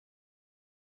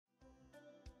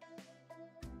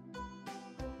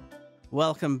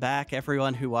Welcome back,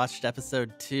 everyone who watched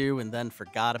episode 2 and then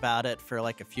forgot about it for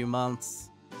like a few months.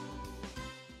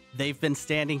 They've been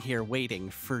standing here waiting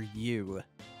for you.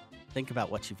 Think about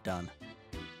what you've done.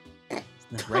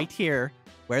 Right here,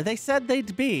 where they said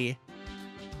they'd be.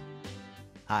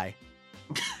 Hi.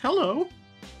 Hello.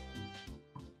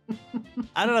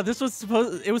 I don't know,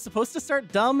 it was supposed to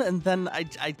start dumb, and then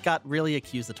I got really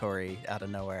accusatory out of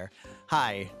nowhere.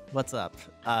 Hi, what's up?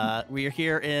 We are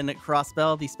here in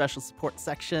Crossbell. The special support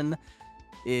section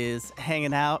is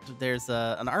hanging out. There's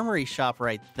an armory shop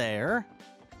right there,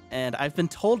 and I've been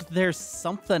told there's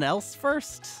something else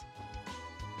first.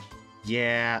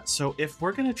 Yeah, so if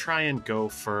we're gonna try and go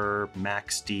for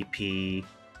max DP,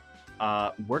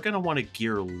 we're gonna want to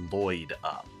gear Lloyd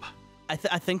up. I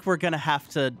think we're going to have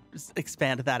to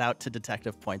expand that out to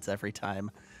detective points every time.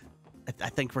 I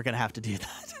think we're going to have to do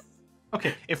that.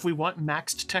 Okay, if we want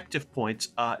max detective points,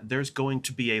 there's going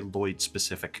to be a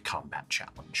Lloyd-specific combat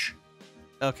challenge.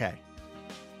 Okay.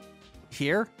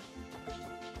 Here?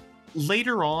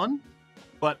 Later on,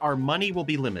 but our money will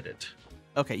be limited.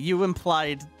 Okay, you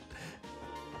implied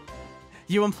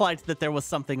that there was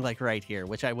something like right here,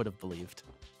 which I would have believed.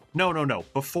 No.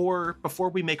 Before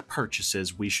we make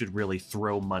purchases, we should really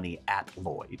throw money at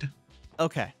Lloyd.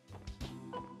 Okay.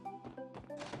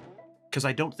 Because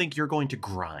I don't think you're going to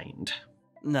grind.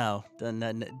 No,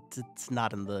 it's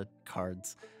not in the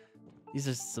cards. These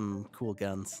are some cool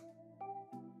guns.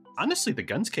 Honestly, the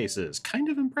guns case is kind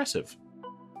of impressive.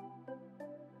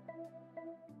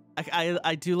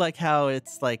 I do like how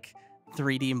it's like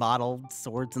 3D modeled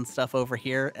swords and stuff over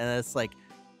here, and it's like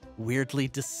weirdly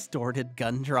distorted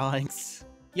gun drawings.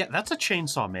 Yeah, that's a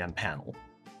Chainsaw Man panel.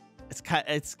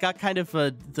 It's got kind of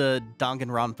the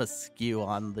Danganronpa skew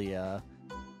on the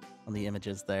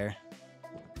images there.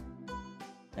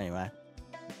 Anyway.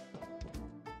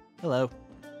 Hello.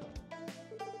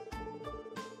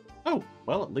 Oh,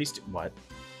 well, at least what?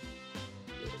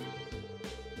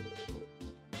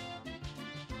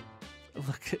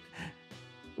 Look,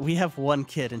 we have one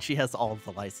kid and she has all of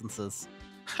the licenses.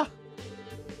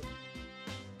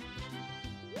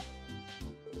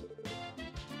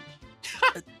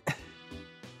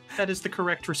 That is the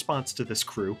correct response to this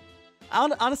crew.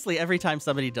 Honestly, every time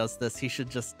somebody does this, he should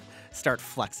just start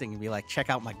flexing and be like, check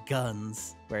out my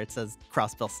guns, where it says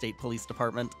Crossbell State Police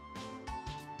Department.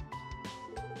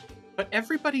 But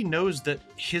everybody knows that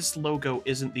his logo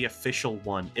isn't the official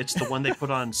one. It's the one they put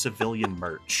on civilian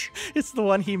merch. It's the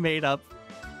one he made up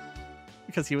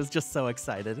because he was just so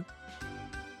excited.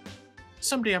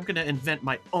 Someday I'm going to invent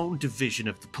my own division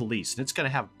of the police, and it's going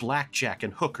to have blackjack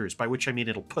and hookers, by which I mean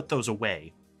it'll put those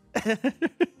away.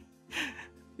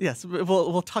 Yes,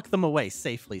 we'll tuck them away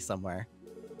safely somewhere.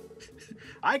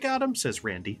 I got him, says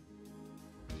Randy.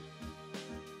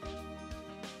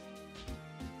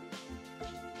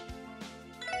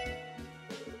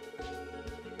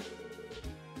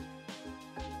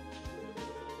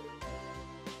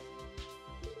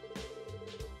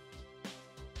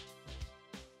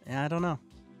 Yeah, I don't know.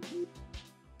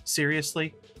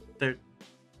 Seriously? They're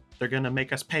going to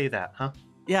make us pay that, huh?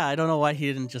 Yeah, I don't know why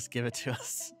he didn't just give it to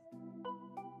us.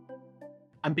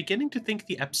 I'm beginning to think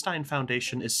the Epstein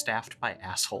Foundation is staffed by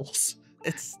assholes.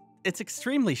 It's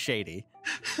extremely shady.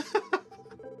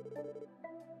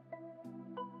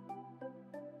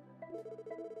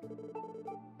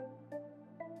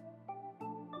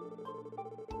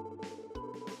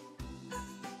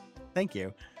 Thank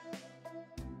you.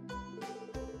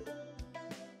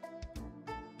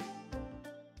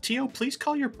 Tio, please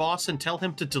call your boss and tell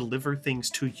him to deliver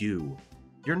things to you.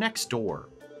 You're next door.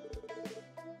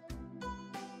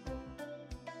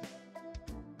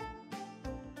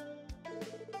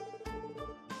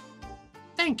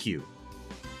 Thank you.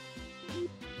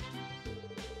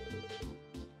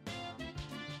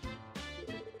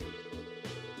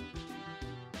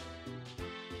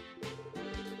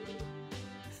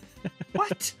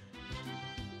 What?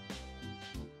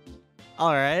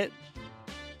 All right.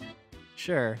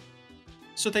 Sure.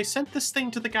 So they sent this thing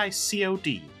to the guy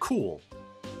COD. Cool.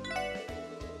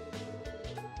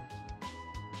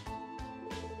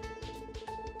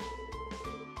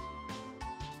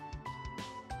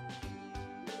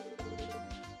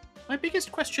 My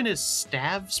biggest question is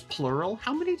stabs plural.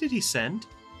 How many did he send?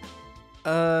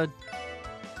 Well,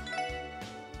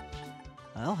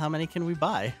 how many can we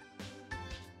buy?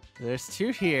 There's 2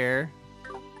 here.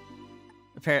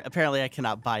 Apparently I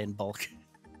cannot buy in bulk.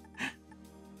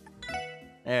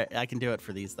 I can do it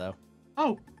for these, though.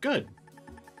 Oh, good.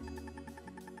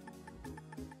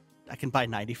 I can buy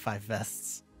 95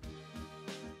 vests.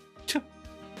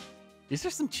 These are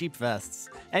some cheap vests.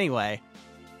 Anyway.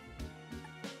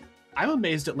 I'm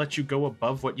amazed it lets you go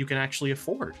above what you can actually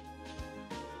afford.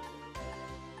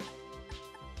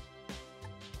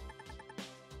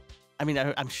 I mean,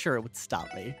 I'm sure it would stop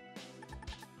me.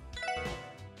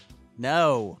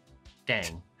 No.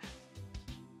 Dang.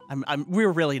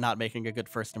 We're really not making a good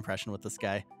first impression with this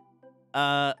guy.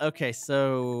 Okay,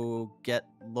 so get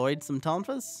Lloyd some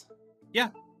tonfas? Yeah,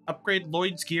 upgrade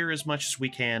Lloyd's gear as much as we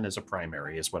can as a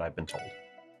primary, is what I've been told.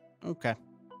 Okay.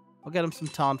 I'll get him some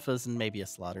tonfas and maybe a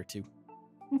slot or two.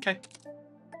 Okay.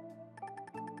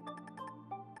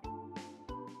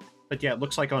 But yeah, it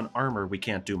looks like on armor we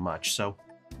can't do much, so...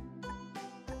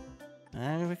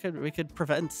 We could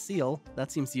prevent seal.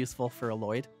 That seems useful for a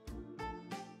Lloyd.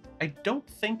 I don't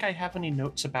think I have any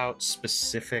notes about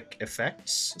specific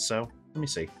effects, so let me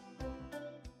see.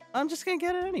 I'm just gonna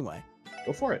get it anyway.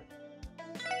 Go for it.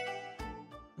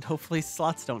 And hopefully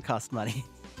slots don't cost money.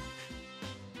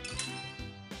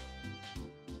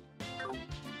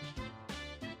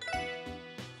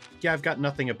 Yeah, I've got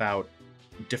nothing about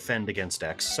defend against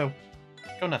X, so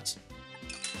go nuts.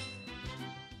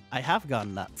 I have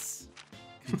gone nuts.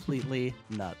 Completely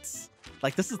nuts.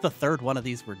 Like, this is the third one of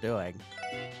these we're doing.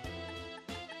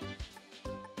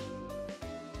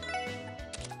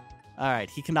 Alright,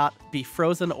 he cannot be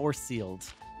frozen or sealed.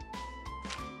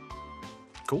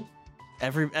 Cool.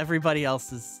 Everybody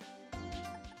else is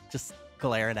just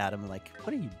glaring at him like,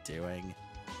 what are you doing?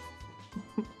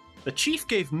 The chief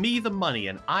gave me the money,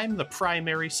 and I'm the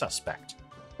primary suspect.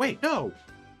 Wait, no!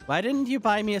 Why didn't you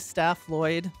buy me a staff,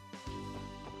 Lloyd?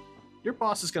 Your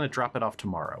boss is going to drop it off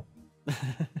tomorrow.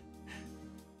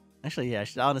 Actually, yeah,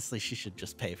 honestly, she should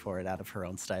just pay for it out of her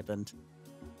own stipend.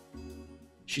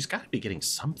 She's got to be getting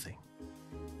something.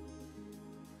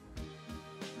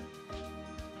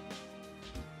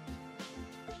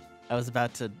 I was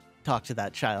about to talk to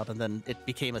that child, and then it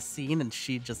became a scene, and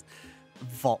she just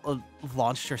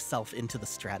launched herself into the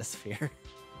stratosphere.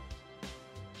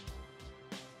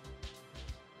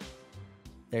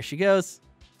 There she goes.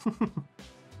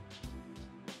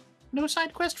 No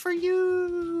side quest for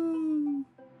you!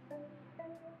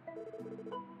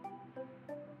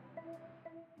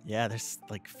 Yeah, there's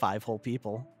like 5 whole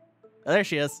people. Oh, there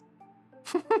she is.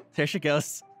 There she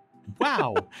goes.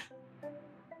 Wow.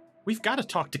 We've got to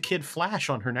talk to Kid Flash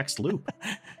on her next loop.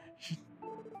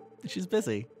 She's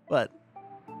busy. What?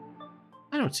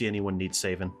 I don't see anyone needs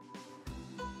saving.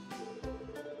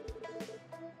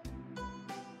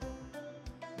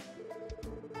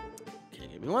 Okay,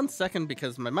 give me 1 second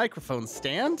because my microphone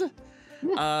stand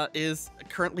is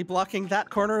currently blocking that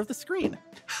corner of the screen.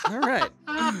 All right.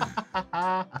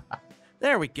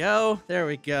 There we go. There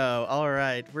we go. All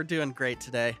right. We're doing great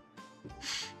today.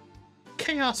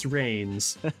 Chaos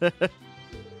reigns.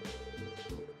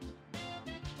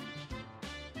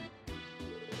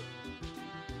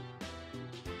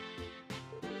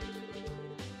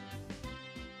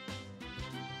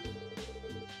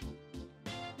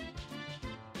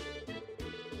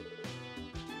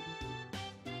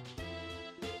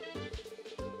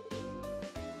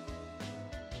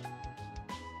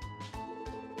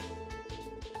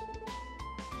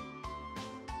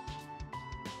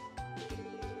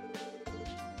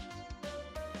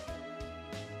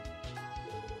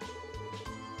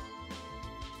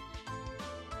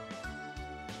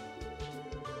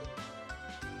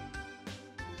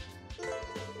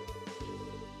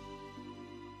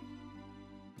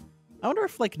 I wonder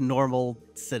if like normal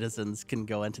citizens can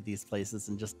go into these places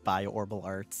and just buy Orbal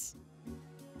Arts.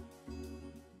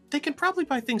 They can probably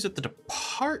buy things at the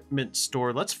department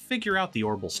store. Let's figure out the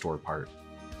Orbal store part.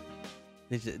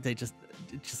 They just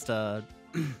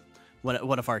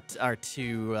one of our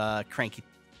 2 cranky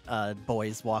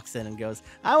boys walks in and goes,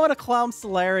 "I want a Clown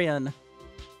Solarian."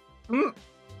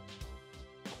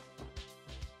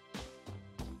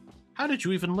 How did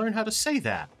you even learn how to say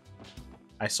that?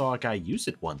 I saw a guy use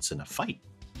it once in a fight.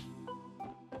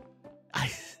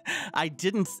 I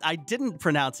didn't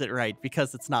pronounce it right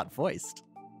because it's not voiced.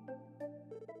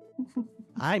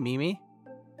 Hi, Mimi.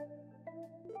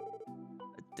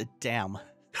 Damn.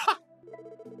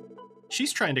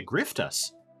 She's trying to grift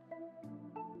us.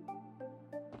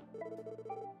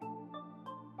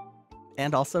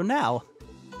 And also now.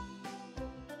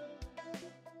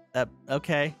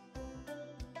 Okay.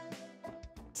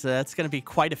 So that's going to be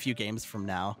quite a few games from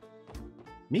now.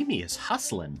 Mimi is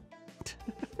hustling.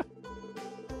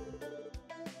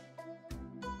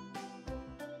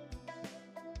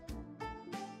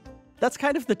 That's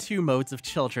kind of the 2 modes of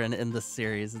children in this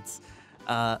series. It's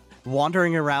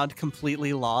wandering around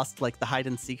completely lost like the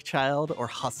hide-and-seek child, or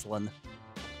hustling.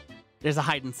 There's a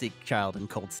hide-and-seek child in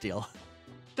Cold Steel.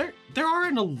 There are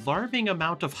an alarming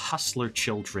amount of hustler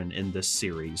children in this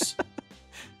series.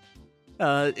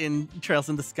 in Trails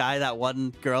in the Sky, that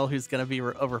one girl who's going to be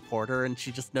a reporter, and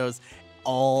she just knows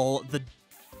all the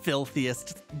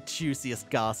filthiest, juiciest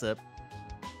gossip.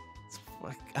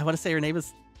 I want to say her name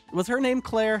was her name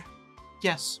Claire?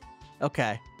 Yes.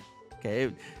 Okay.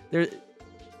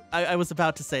 I was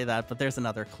about to say that, but there's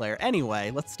another Claire.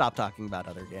 Anyway, let's stop talking about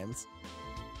other games.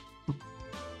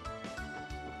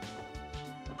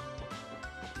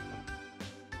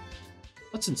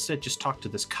 Let's instead just talk to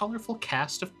this colorful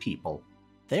cast of people.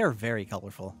 They are very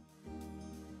colorful.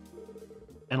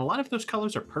 And a lot of those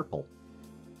colors are purple.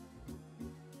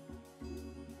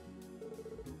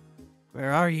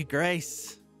 Where are you,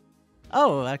 Grace?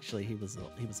 Oh, actually, he was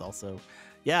also...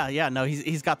 Yeah, no,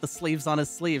 he's got the sleeves on his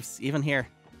sleeves, even here.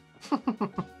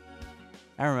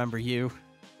 I remember you.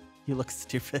 You look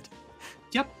stupid.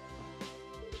 Yep.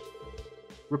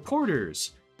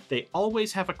 Reporters. They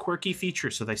always have a quirky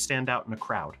feature so they stand out in a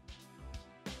crowd.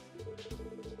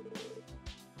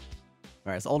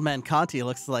 Whereas Old Man Conti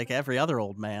looks like every other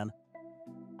old man.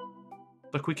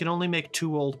 Look, we can only make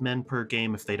 2 old men per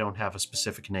game if they don't have a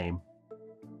specific name.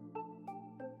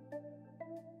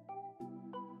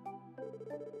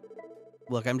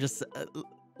 Look, I'm just...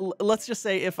 let's just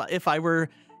say if I were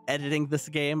editing this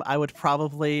game, I would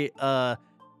probably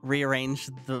rearrange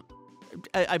the...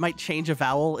 I might change a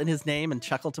vowel in his name and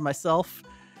chuckle to myself,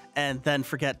 and then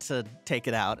forget to take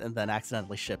it out and then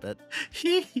accidentally ship it.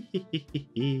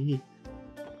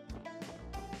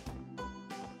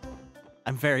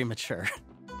 I'm very mature.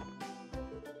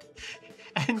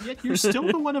 And yet you're still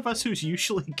the one of us who's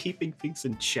usually keeping things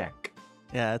in check.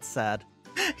 Yeah, it's sad.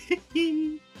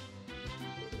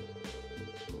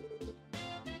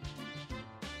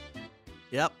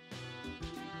 Yep.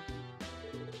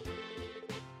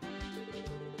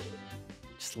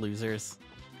 Just losers.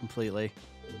 Completely.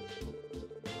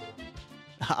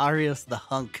 Arios the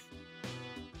hunk.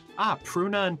 Ah,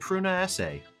 Pruna and Pruna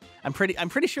Essay. I'm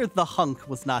pretty sure the hunk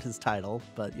was not his title,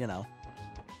 but you know.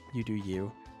 You do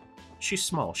you. She's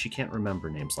small, she can't remember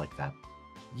names like that.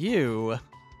 You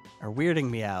are weirding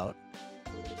me out,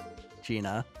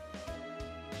 Gina.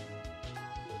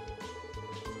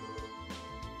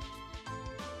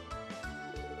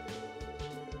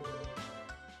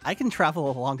 I can travel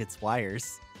along its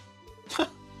wires.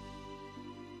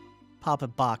 Papa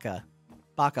Baka.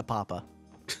 Baka Papa.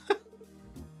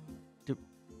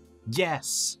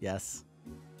 Yes. Yes.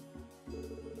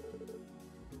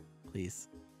 Please.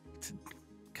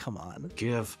 Come on.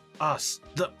 Give us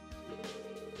the...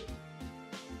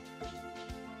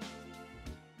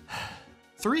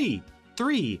 3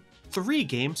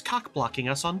 games cock-blocking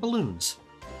us on balloons.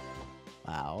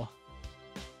 Wow.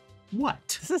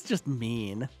 What? This is just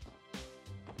mean.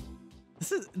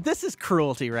 This is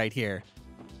cruelty right here.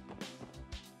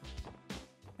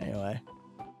 Anyway.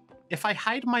 If I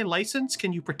hide my license,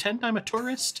 can you pretend I'm a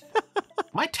tourist?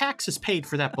 My tax is paid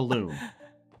for that balloon.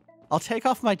 I'll take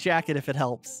off my jacket if it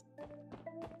helps.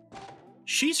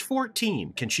 She's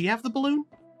 14. Can she have the balloon?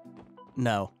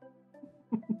 No.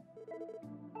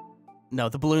 No,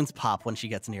 the balloons pop when she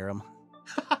gets near them.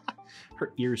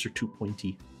 Her ears are too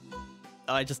pointy.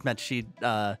 Oh, I just meant she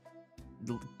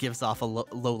gives off a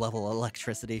low-level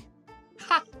electricity.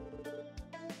 Ha!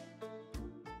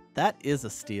 That is a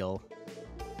steal.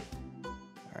 All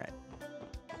right.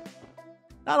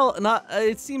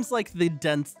 It seems like the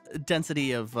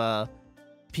density of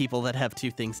people that have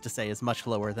 2 things to say is much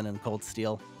lower than in Cold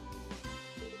Steel,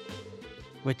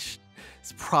 which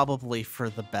is probably for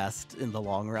the best in the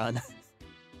long run.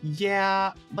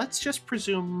 Yeah, let's just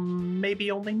presume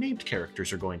maybe only named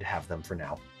characters are going to have them for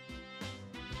now.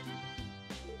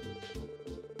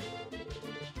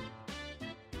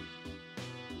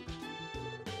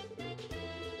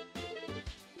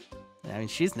 I mean,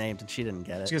 she's named and she didn't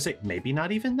get I was it. going to say, maybe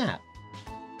not even that.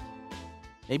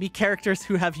 Maybe characters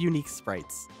who have unique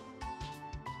sprites.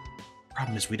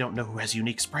 Problem is, we don't know who has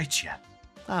unique sprites yet.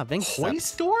 Ah, Vinksept.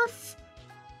 Hoysdorf?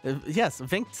 Yes,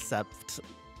 Vinksept.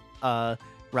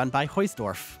 Run by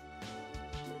Hoysdorf.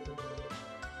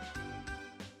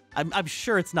 I'm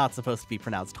sure it's not supposed to be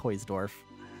pronounced Hoysdorf.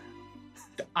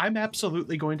 I'm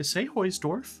absolutely going to say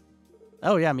Hoysdorf.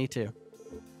 Oh yeah, me too.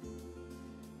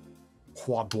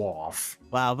 Hoydorf.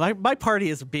 Wow, my party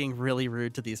is being really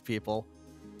rude to these people.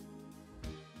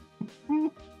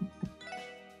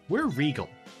 We're regal.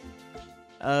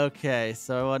 Okay,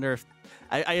 so I wonder if...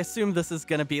 I assume this is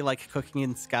going to be like Cooking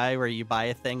in Sky, where you buy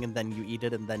a thing and then you eat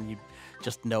it and then you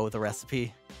just know the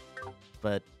recipe.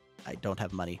 But I don't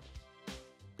have money.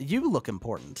 You look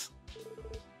important.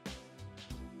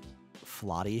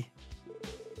 Flotty.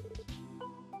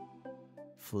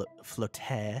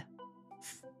 Flotte.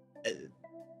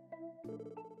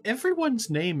 Everyone's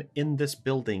name in this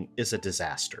building is a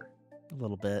disaster. A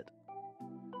little bit.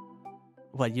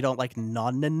 What, you don't like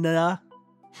Nonina?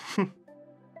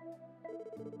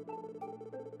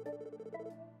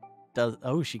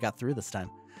 Oh, she got through this time.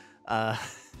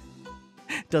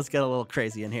 Does get a little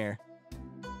crazy in here.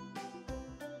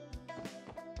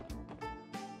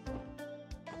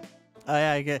 Oh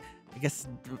yeah,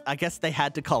 I guess they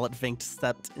had to call it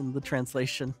Vinksept in the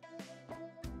translation.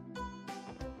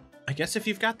 I guess if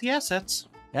you've got the assets.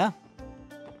 Yeah.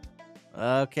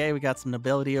 Okay, we got some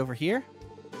nobility over here.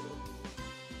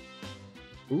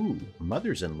 Ooh,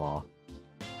 mothers-in-law.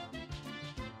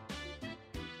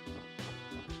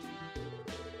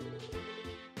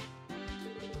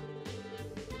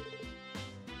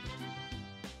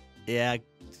 Yeah.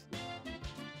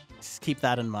 Just keep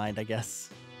that in mind, I guess.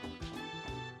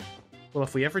 Well,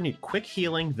 if we ever need quick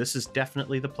healing, this is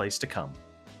definitely the place to come.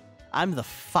 I'm the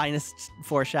finest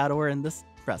foreshadower in this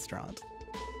restaurant.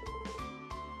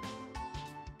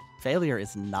 Failure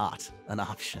is not an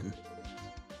option.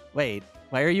 Wait,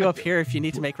 why are you up here if you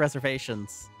need to make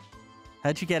reservations?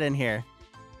 How'd you get in here?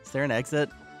 Is there an exit?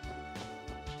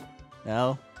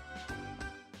 No?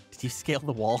 Did you scale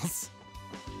the walls?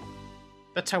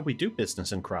 That's how we do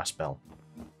business in Crossbell.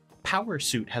 Power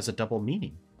suit has a double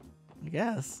meaning. I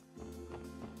guess.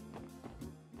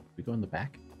 We go in the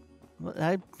back? Well,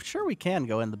 I'm sure we can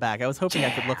go in the back. I was hoping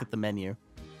I could look at the menu.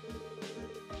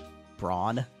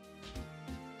 Brawn.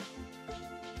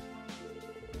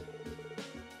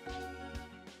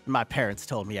 My parents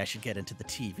told me I should get into the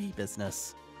TV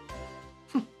business.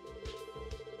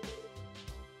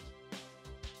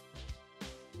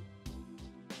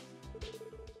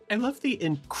 I love the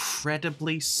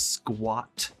incredibly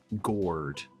squat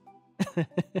gourd.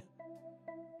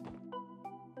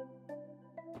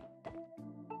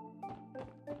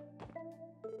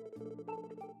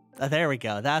 There we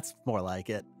go. That's more like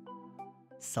it.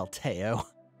 Salteo.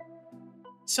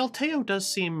 Salteo does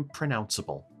seem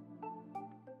pronounceable.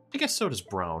 I guess so does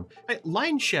Brown.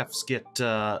 Line chefs get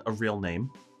a real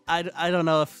name. I don't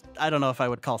know if I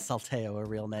would call Salteo a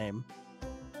real name.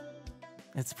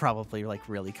 It's probably like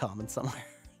really common somewhere.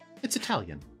 It's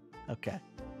Italian. Okay.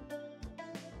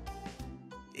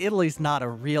 Italy's not a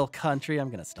real country. I'm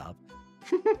gonna stop.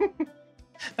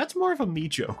 That's more of a me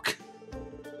joke.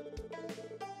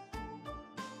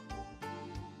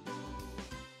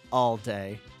 All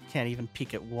day. Can't even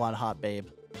peek at one hot babe.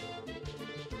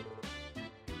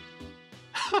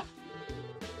 All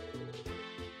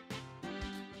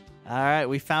right,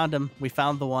 we found him. We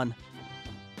found the one.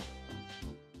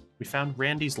 We found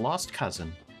Randy's lost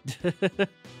cousin.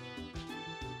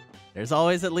 There's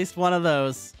always at least one of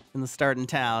those in the starting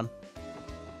town.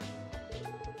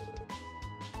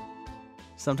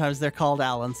 Sometimes they're called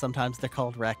Alan, sometimes they're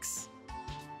called Rex.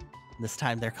 This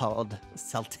time they're called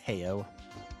Salteo.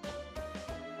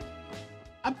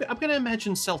 I'm going to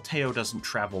imagine Salteo doesn't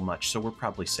travel much, so we're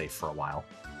probably safe for a while.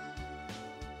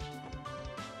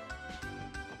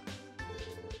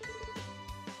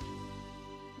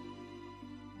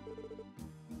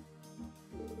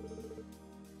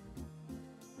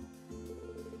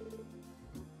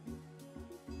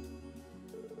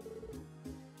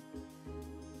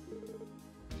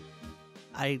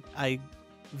 I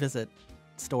visit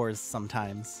stores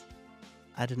sometimes.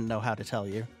 I didn't know how to tell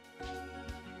you.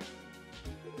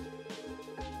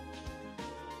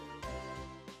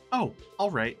 Oh, all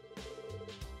right.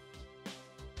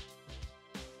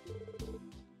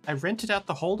 I rented out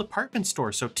the whole department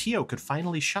store so Tio could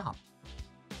finally shop.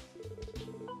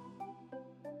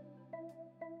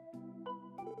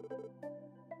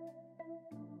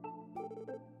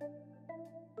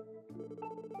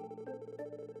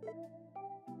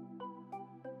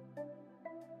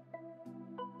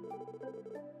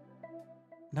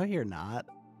 No, you're not.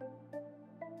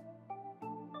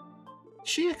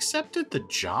 She accepted the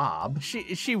job.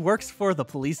 She works for the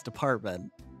police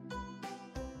department.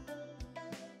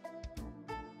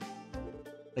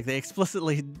 Like, they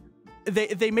explicitly...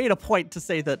 They made a point to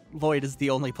say that Lloyd is the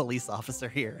only police officer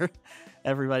here.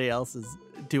 Everybody else is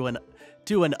doing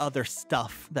other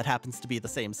stuff that happens to be the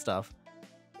same stuff.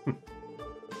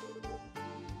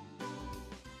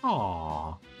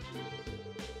 Aww.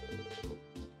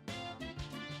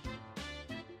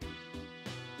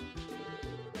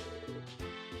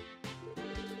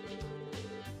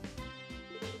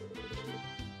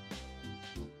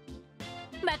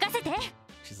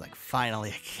 She's like, finally,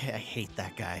 I hate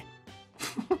that guy.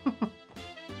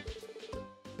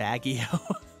 Baggio.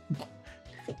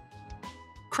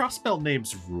 Crossbell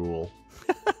names rule.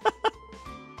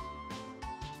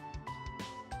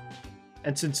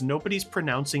 And since nobody's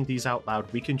pronouncing these out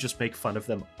loud, we can just make fun of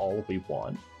them all we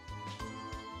want.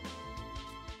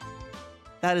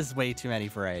 That is way too many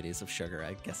varieties of sugar.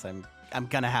 I guess I'm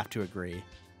gonna have to agree.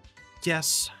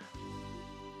 Yes.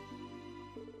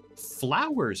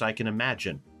 Flowers, I can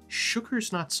imagine.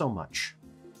 Sugar's not so much.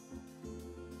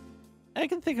 I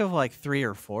can think of like 3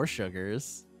 or 4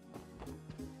 sugars.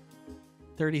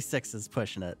 36 is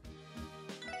pushing it.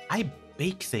 I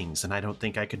bake things, and I don't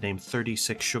think I could name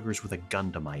 36 sugars with a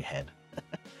gun to my head.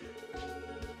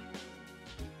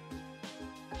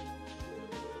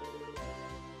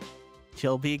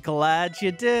 You'll be glad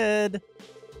you did.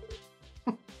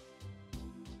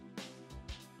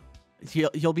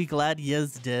 You'll be glad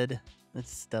yous did.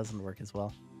 This doesn't work as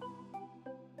well.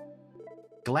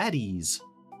 Gladdies.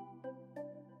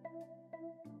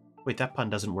 Wait, that pun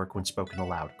doesn't work when spoken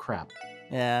aloud. Crap.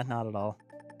 Yeah, not at all.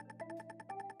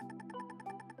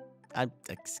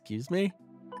 Excuse me?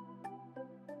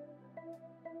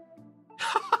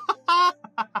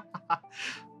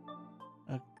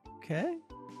 Okay.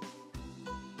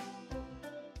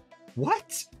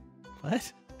 What?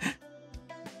 What?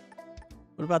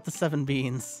 What about the 7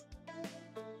 beans?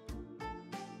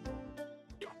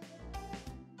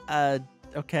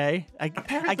 Okay.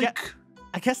 Apparently,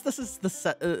 I guess this is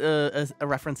the a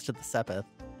reference to the Sepith.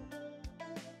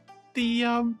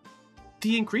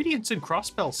 The ingredients in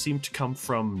Crossbell seem to come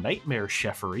from Nightmare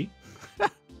Chefery.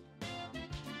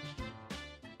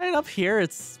 And up here,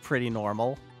 it's pretty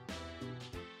normal.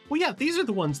 Well, yeah, these are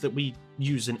the ones that we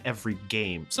use in every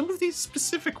game. Some of these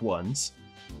specific ones.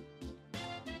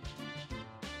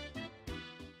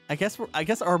 I guess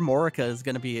Armorica is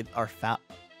going to be our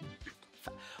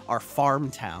farm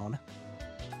town.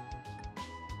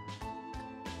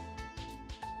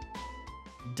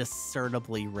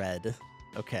 Discernibly red.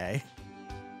 Okay.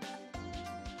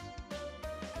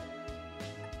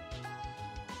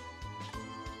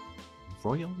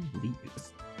 Royal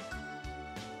Leaves.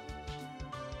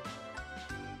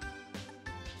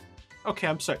 Okay,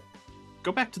 I'm sorry.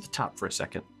 Go back to the top for a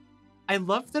second. I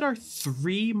love that our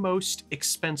 3 most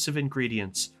expensive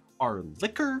ingredients are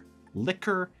liquor,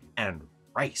 and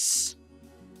rice.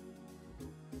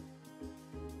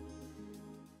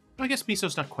 I guess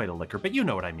miso's not quite a liquor, but you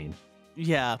know what I mean.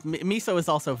 Yeah, miso is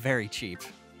also very cheap.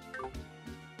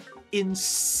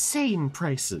 Insane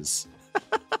prices.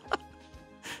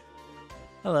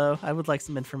 Hello, I would like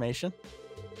some information.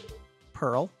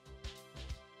 Pearl.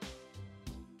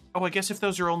 Oh, I guess if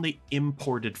those are only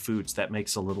imported foods, that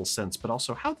makes a little sense. But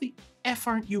also, how the F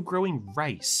aren't you growing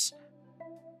rice?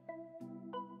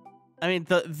 I mean,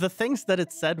 the things that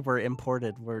it said were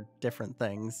imported were different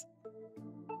things.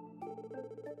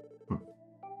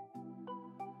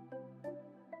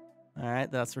 All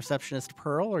right, that's Receptionist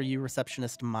Pearl. Are you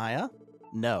Receptionist Maya?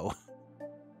 No.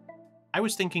 I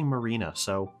was thinking Marina,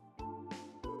 so...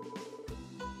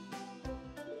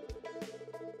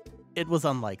 It was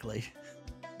unlikely.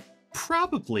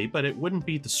 Probably, but it wouldn't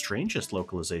be the strangest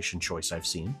localization choice I've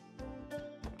seen.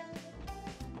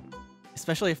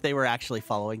 Especially if they were actually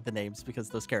following the names, because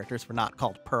those characters were not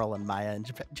called Pearl and Maya in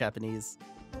Japanese.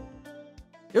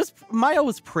 Maya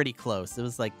was pretty close. It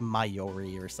was like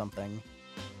Mayori or something.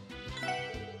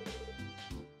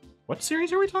 What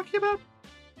series are we talking about?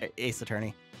 Ace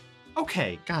Attorney.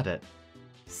 Okay, got it.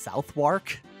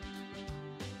 Southwark?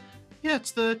 Yeah,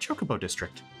 it's the Chocobo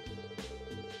district.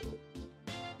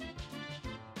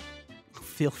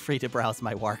 Feel free to browse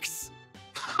my works.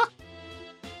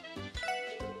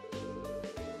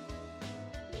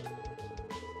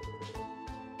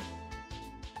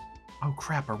 Oh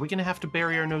crap, are we gonna have to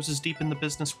bury our noses deep in the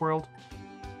business world?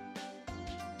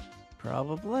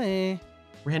 Probably.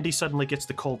 Randy suddenly gets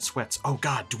the cold sweats. Oh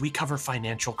god, do we cover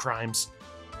financial crimes?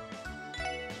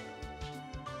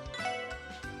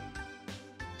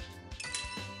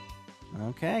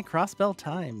 Okay, Crossbell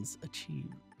Times.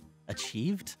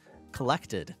 Achieved?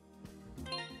 Collected.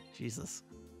 Jesus.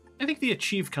 I think the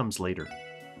achieve comes later.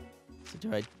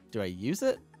 So do I use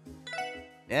it?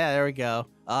 Yeah, there we go.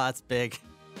 Ah, it's big.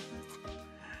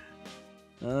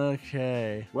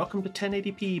 Okay. Welcome to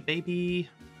 1080p, baby.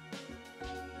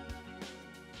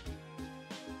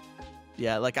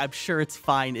 Yeah, like, I'm sure it's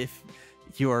fine if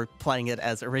you're playing it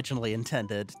as originally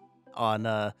intended on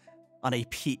a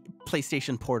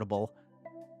PlayStation Portable.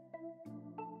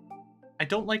 I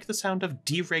don't like the sound of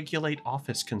deregulate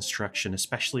office construction,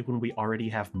 especially when we already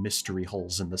have mystery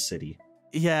holes in the city.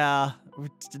 Yeah.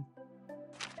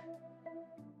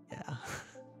 Yeah.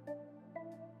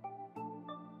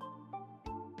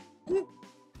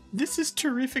 This is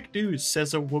terrific news,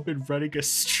 says a woman running a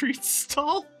street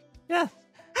stall. Yeah.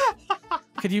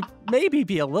 Could you maybe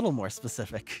be a little more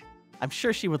specific? I'm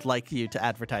sure she would like you to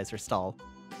advertise her stall.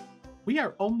 We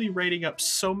are only writing up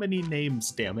so many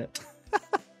names, damn it.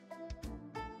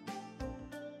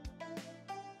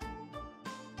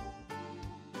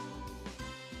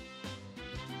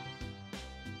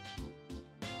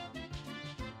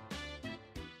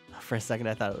 For a second,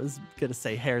 I thought it was going to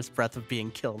say hair's breadth of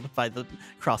being killed by the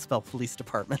Crossbell Police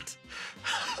Department.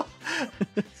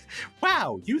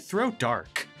 Wow, you throw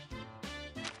dark.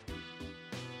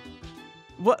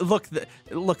 What? Look,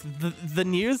 the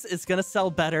news is going to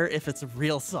sell better if it's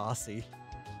real saucy.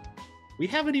 We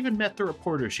haven't even met the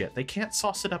reporters yet. They can't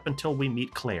sauce it up until we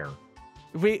meet Claire.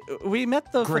 We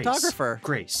met the photographer.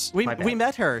 Grace. We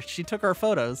met her. She took our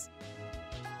photos.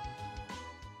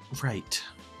 Right.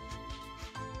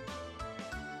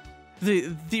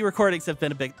 The recordings have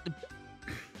been a bit.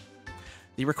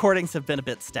 The recordings have been a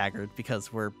bit staggered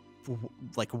because we're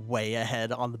like way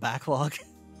ahead on the backlog.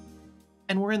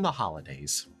 And we're in the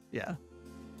holidays. Yeah.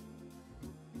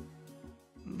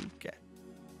 Okay.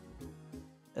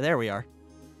 There we are.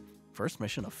 First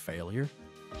mission of failure.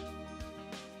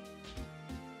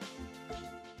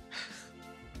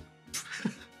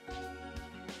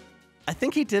 I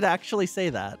think he did actually say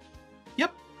that.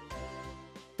 Yep.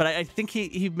 But I think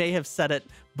he may have said it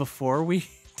before we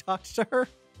talked to her.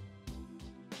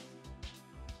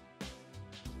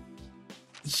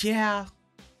 Yeah.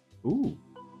 Ooh.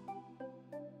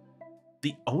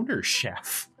 The owner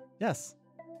chef. Yes.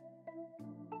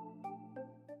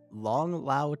 Long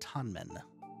Lao Tanmen.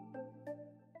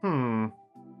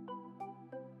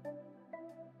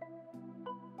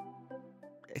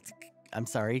 I'm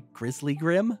sorry, Grizzly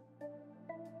Grim?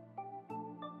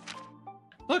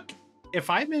 Look, if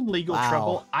I'm in legal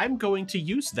trouble, I'm going to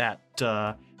use that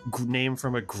name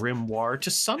from a grimoire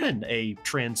to summon a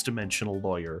trans-dimensional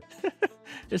lawyer.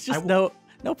 There's just no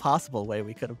possible way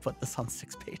we could have put this on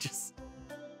 6 pages.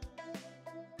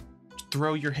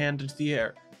 Throw your hand into the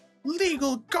air.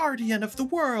 Legal guardian of the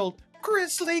world,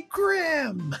 Grizzly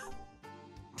Grim!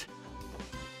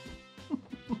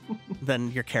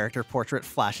 Then your character portrait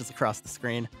flashes across the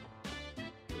screen.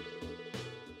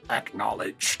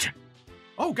 Acknowledged.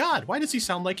 Oh god, why does he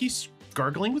sound like he's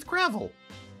gargling with gravel?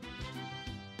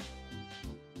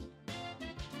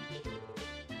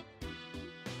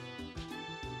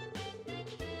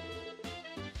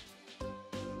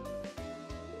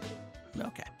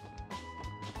 Okay.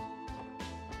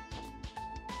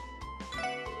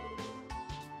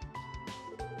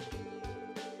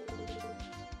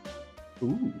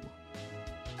 Ooh.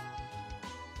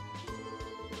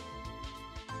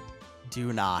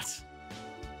 Do not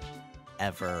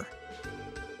ever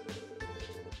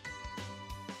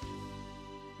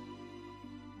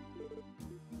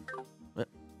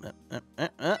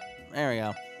there we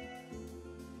go.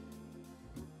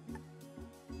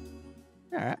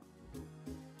 All right.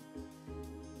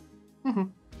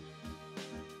 I'm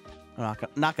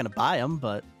not gonna buy them,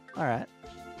 but all right.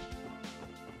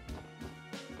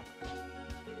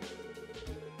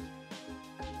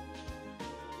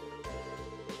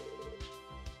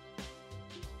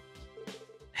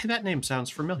 Hey, that name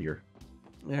sounds familiar.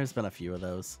 There's been a few of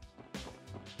those.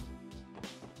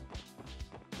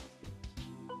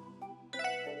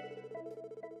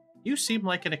 You seem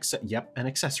like an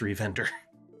accessory vendor.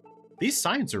 These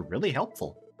signs are really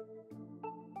helpful.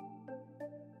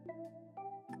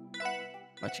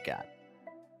 What you got?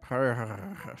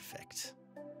 Perfect.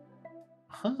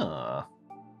 Huh.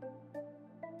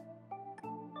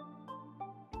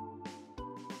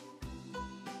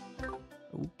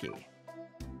 Okay.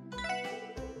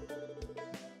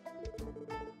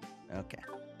 Okay.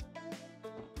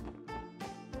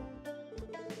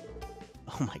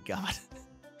 Oh my god.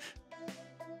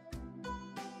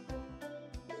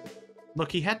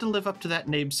 Look, he had to live up to that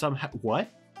name somehow. What?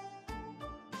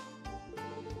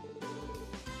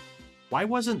 Why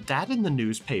wasn't that in the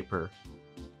newspaper?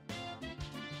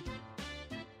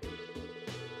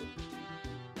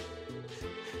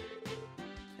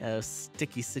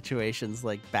 Sticky situations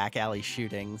like back alley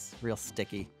shootings. Real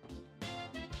sticky.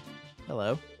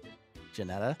 Hello,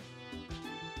 Janetta.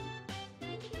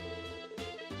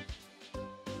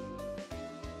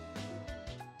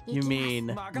 You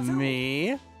mean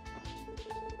me?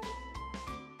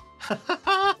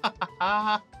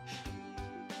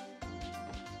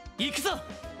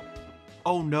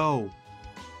 Oh no.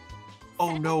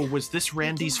 Oh no, was this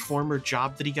Randy's former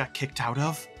job that he got kicked out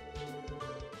of?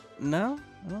 No.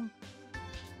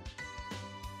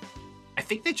 I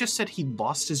think they just said he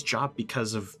lost his job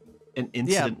because of an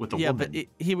incident with a woman. Yeah,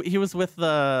 but he was with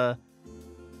a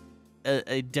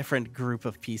different group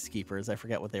of peacekeepers. I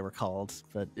forget what they were called,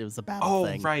 but it was a battle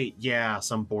thing. Oh, right. Yeah,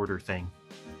 some border thing.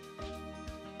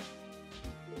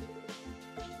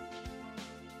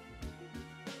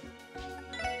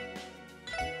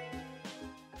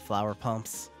 flower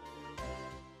pumps.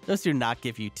 Those do not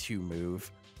give you 2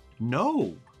 move.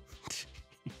 No.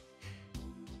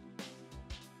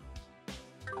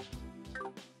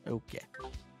 Okay.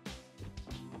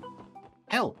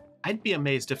 Hell, I'd be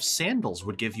amazed if sandals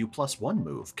would give you +1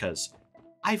 move, because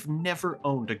I've never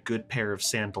owned a good pair of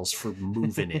sandals for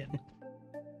moving in.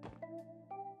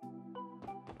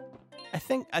 I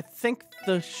think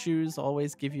the shoes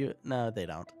always give you... No, they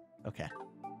don't. Okay.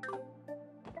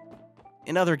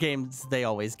 In other games, they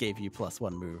always gave you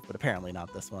 +1 move, but apparently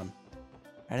not this one.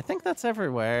 And I think that's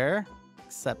everywhere,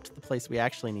 except the place we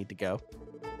actually need to go.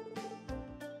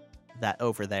 That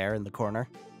over there in the corner.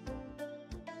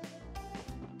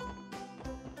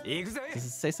 Does it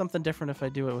say something different if I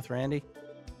do it with Randy?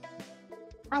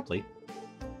 Probably.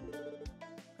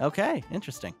 Okay,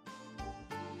 interesting.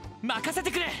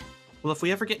 Well, if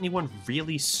we ever get anyone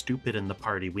really stupid in the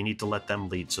party, we need to let them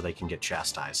lead so they can get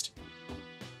chastised.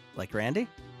 Like Randy?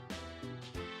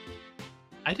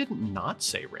 I didn't not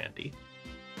say Randy.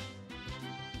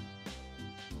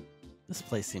 This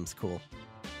place seems cool.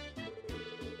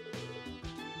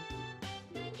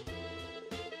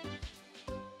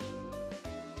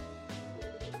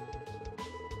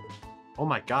 Oh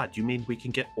my god, you mean we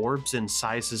can get orbs in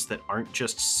sizes that aren't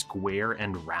just square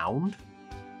and round?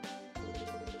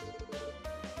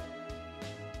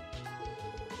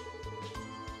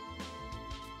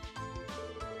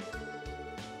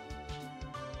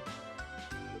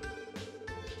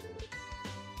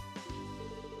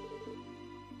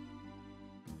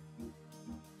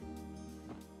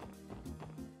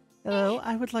 Hello,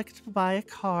 I would like to buy a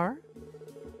car.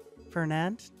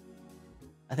 Fernand?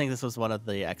 I think this was one of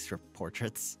the extra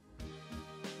portraits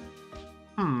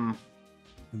in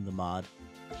the mod.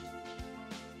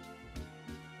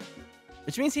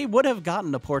 Which means he would have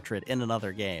gotten a portrait in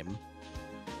another game.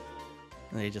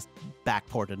 And they just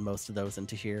backported most of those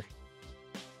into here.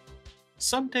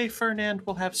 Someday Fernand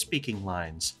will have speaking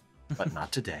lines, but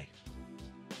not today.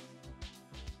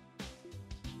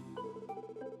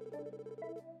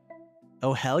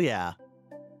 Oh, hell yeah.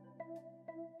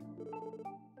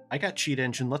 I got cheat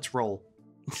engine, let's roll.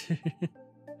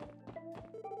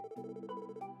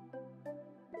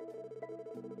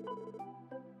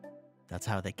 That's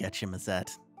how they get you,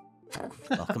 Mazette.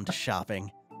 Welcome to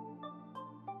shopping.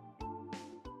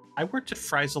 I worked at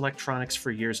Fry's Electronics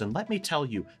for years, and let me tell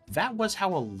you, that was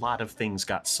how a lot of things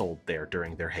got sold there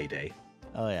during their heyday.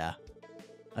 Oh, yeah.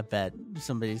 I bet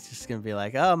somebody's just going to be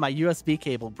like, oh, my USB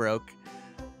cable broke.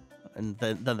 And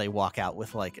then they walk out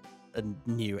with, like, a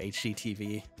new HD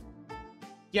TV.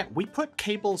 Yeah, we put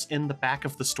cables in the back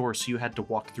of the store so you had to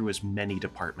walk through as many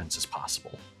departments as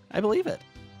possible. I believe it.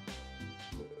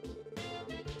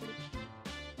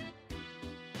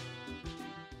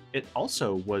 It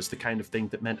also was the kind of thing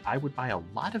that meant I would buy a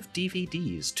lot of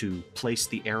DVDs to place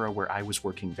the era where I was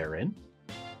working therein.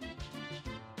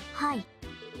 Hi.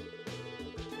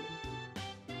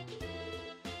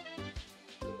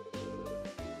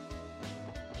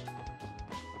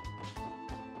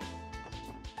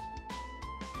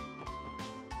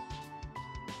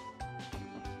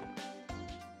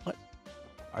 What?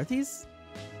 Are these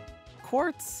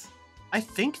quartz? I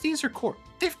think these are quartz.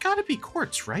 They've got to be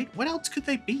quartz, right? What else could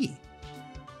they be?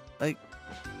 Like,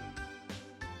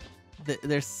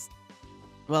 there's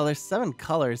 7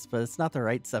 colors, but it's not the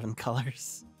right 7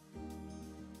 colors.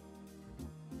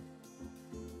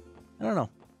 I don't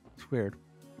know. It's weird.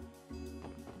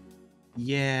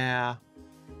 Yeah.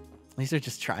 These are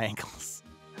just triangles.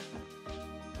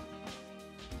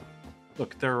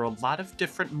 Look, there are a lot of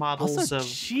different models Also, of...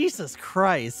 Jesus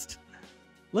Christ.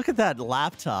 Look at that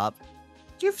laptop.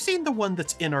 You've seen the one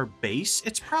that's in our base.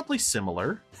 It's probably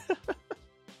similar.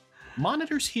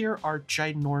 Monitors here are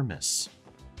ginormous.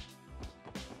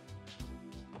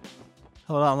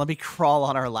 Hold on, let me crawl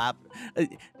on our lap.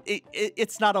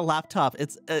 It's not a laptop.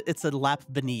 It's a lap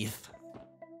beneath.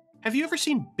 Have you ever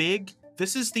seen Big?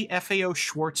 This is the FAO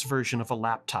Schwartz version of a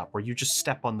laptop where you just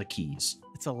step on the keys.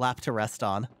 It's a lap to rest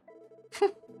on.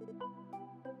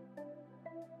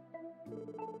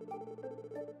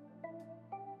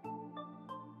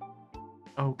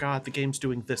 Oh god, the game's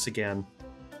doing this again.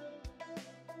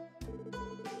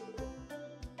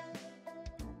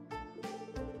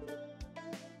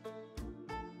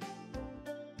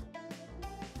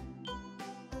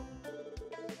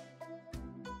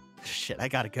 Shit, I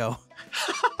gotta go.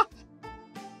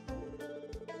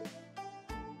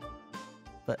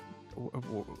 But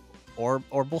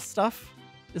orbital stuff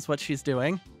is what she's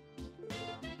doing.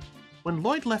 When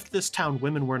Lloyd left this town,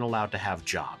 women weren't allowed to have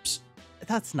jobs.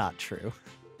 That's not true.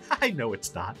 I know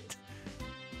it's not.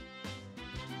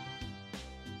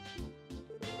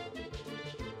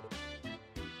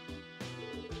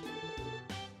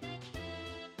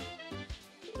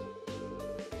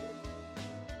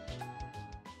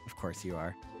 course you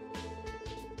are.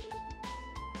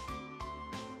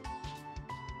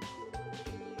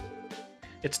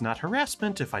 It's not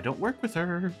harassment if I don't work with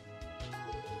her.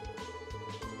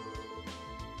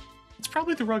 It's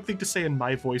probably the wrong thing to say in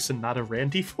my voice and not a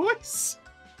Randy voice.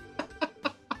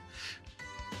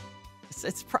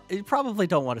 You probably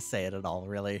don't want to say it at all,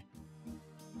 really.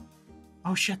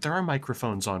 Oh shit, there are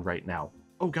microphones on right now.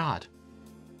 Oh god.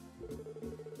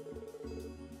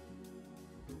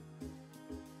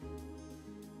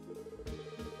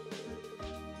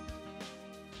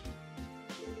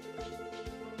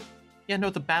 Yeah, no,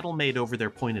 the battle maid over there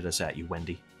pointed us at you,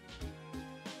 Wendy.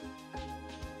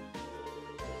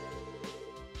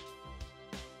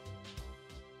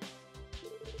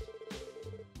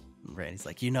 Randy's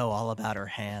like, you know all about her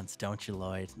hands, don't you,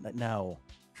 Lloyd? No.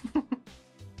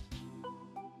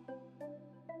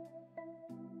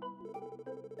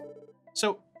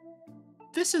 So,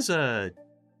 this is a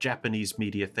Japanese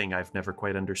media thing I've never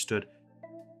quite understood.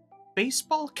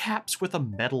 Baseball caps with a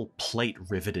metal plate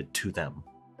riveted to them.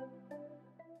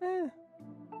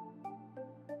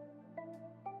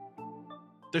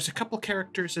 There's a couple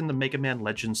characters in the Mega Man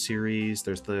Legends series.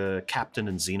 There's the Captain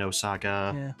and Xeno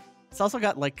Saga. Yeah. It's also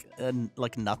got like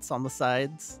nuts on the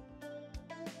sides.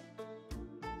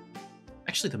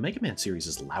 Actually, the Mega Man series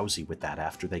is lousy with that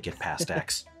after they get past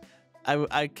X.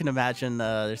 I can imagine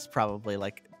there's probably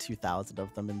like 2,000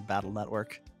 of them in Battle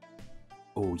Network.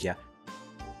 Oh, yeah.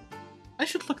 I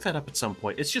should look that up at some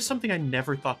point. It's just something I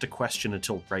never thought to question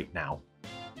until right now.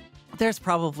 There's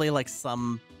probably like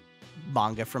some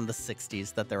manga from the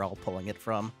 60s that they're all pulling it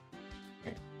from.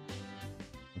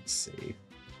 Let's see.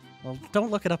 Well,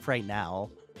 don't look it up right now.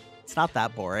 It's not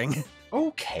that boring.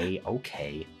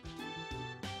 Okay.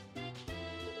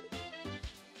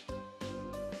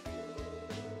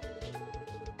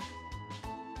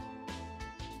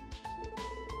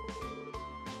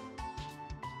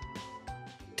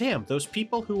 Damn, those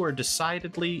people who are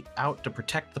decidedly out to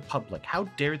protect the public, how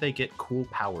dare they get cool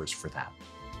powers for that?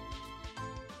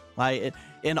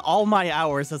 In all my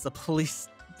hours as a policeman.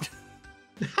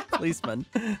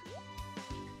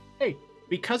 Hey,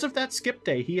 because of that skip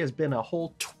day, he has been a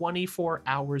whole 24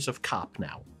 hours of cop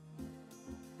now.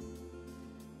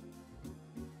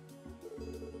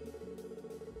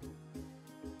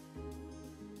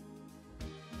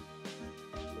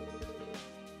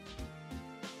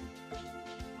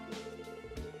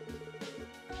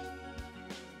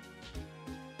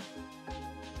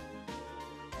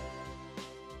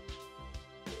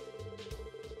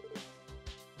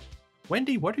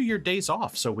 Wendy, what are your days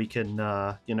off so we can,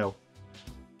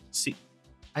 see?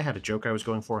 I had a joke I was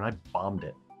going for and I bombed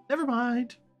it. Never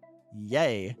mind.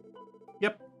 Yay.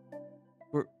 Yep.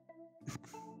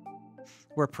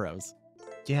 We're pros.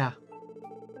 Yeah.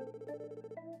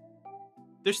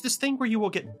 There's this thing where you will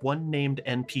get one named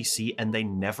NPC and they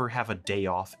never have a day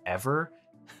off ever.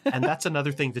 And that's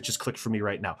another thing that just clicked for me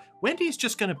right now. Wendy's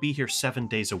just going to be here 7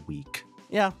 days a week.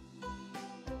 Yeah.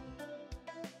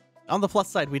 On the plus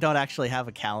side, we don't actually have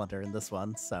a calendar in this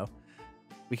one, so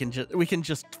we can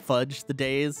just fudge the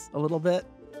days a little bit.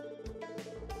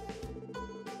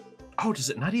 Oh, does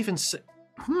it not even say?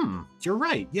 You're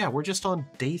right. Yeah, we're just on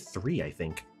day 3, I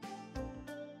think.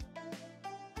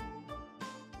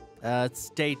 It's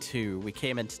day 2. We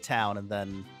came into town and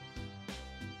then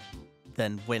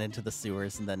went into the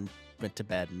sewers and then went to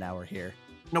bed, and now we're here.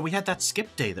 No, we had that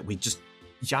skip day that we just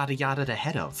yada-yada'd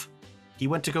ahead of. He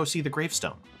went to go see the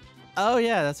gravestone. Oh,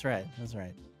 yeah, that's right. That's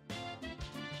right.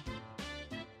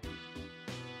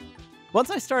 Once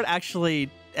I start actually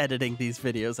editing these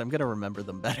videos, I'm going to remember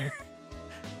them better.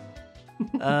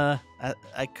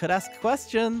 I could ask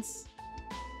questions.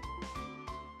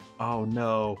 Oh,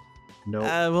 no.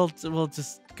 No. We'll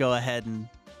just go ahead and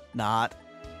not.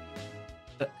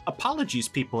 Apologies,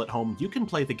 people at home. You can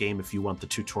play the game if you want the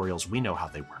tutorials. We know how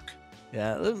they work.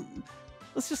 Yeah,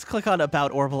 let's just click on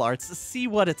About Orbital Arts to see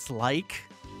what it's like.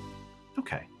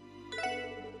 Okay.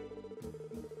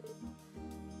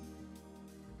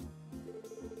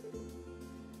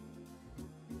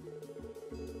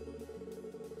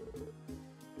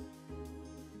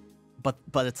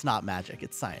 But it's not magic,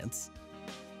 it's science.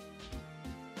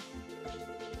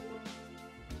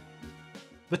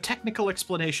 The technical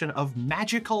explanation of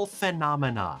magical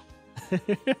phenomena.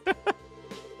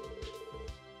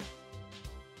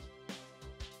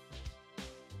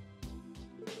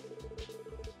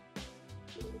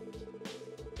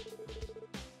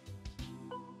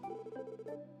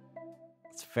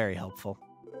 Very helpful.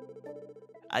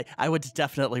 I would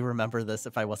definitely remember this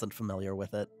if I wasn't familiar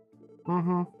with it.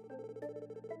 Mm-hmm.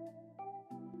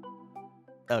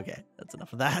 Okay, that's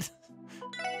enough of that.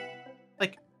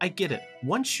 Like, I get it.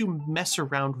 Once you mess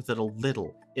around with it a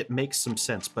little, it makes some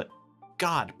sense, but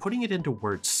God, putting it into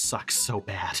words sucks so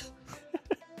bad.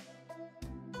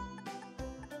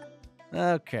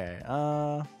 Okay,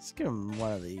 let's give him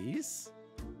one of these.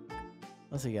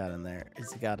 What's he got in there?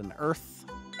 Has he got an earth?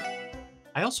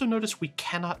 I also noticed we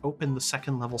cannot open the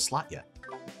second level slot yet.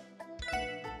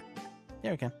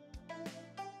 Yeah, we can.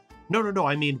 No,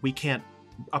 I mean, we can't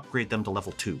upgrade them to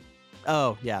level 2.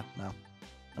 Oh, yeah, no.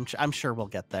 I'm sure we'll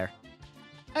get there.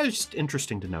 That was just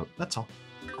interesting to note, that's all.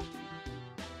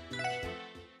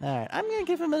 Alright, I'm gonna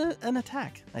give him an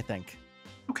attack, I think.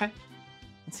 Okay.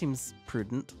 It seems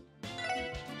prudent.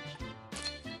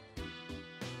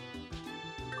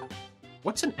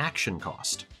 What's an action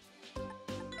cost?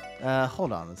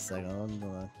 Hold on a second. I'm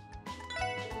gonna...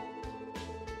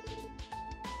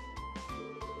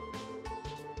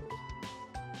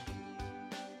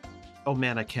 Oh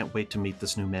man, I can't wait to meet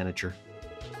this new manager.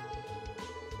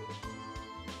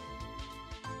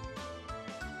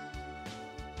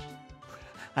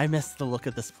 I missed the look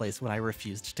of this place when I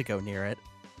refused to go near it.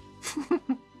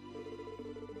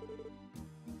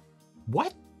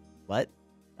 What? What?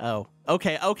 Oh,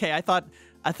 okay. I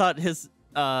thought his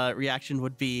reaction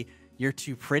would be, "You're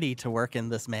too pretty to work in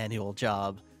this manual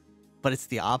job," but it's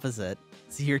the opposite.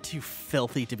 So you're too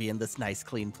filthy to be in this nice,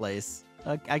 clean place.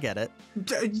 I get it.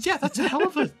 Yeah, that's a hell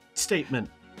of a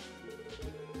statement.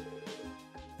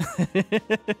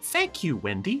 Thank you,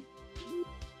 Wendy.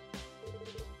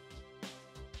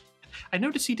 I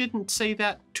noticed he didn't say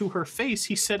that to her face.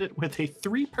 He said it with a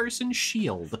 3-person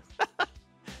shield.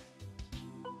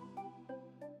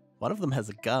 One of them has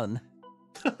a gun.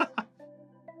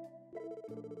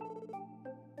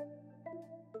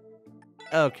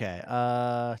 Okay,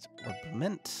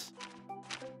 ornament.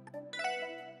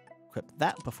 Equip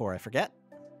that before I forget.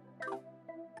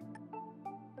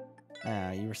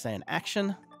 You were saying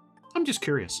action? I'm just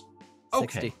curious.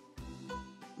 60. Okay.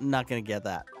 Not gonna get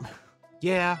that.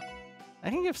 Yeah. I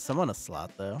can give someone a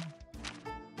slot, though.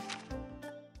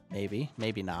 Maybe.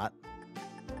 Maybe not.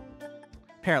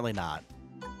 Apparently not.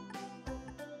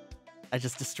 I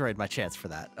just destroyed my chance for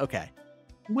that. Okay.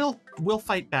 We'll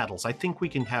fight battles. I think we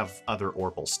can have other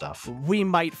Orbital stuff. We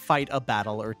might fight a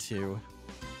battle or two.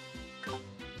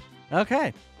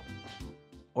 Okay.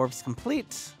 Orbs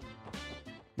complete.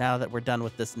 Now that we're done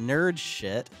with this nerd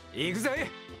shit.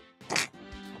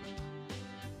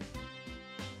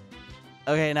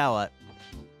 Okay, now what?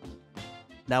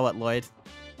 Now what, Lloyd?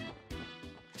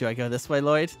 Do I go this way,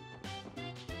 Lloyd?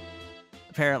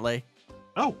 Apparently.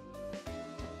 Oh.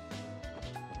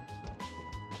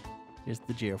 Here's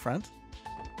the geofront.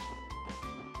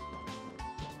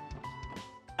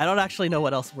 I don't actually know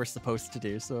what else we're supposed to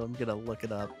do, so I'm gonna look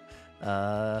it up.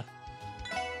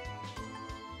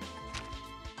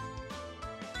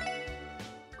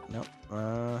 Nope.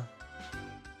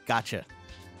 Gotcha.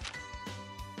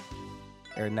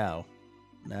 Or no.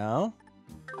 No?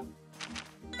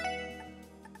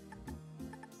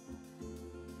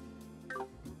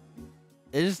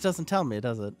 It just doesn't tell me,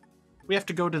 does it? We have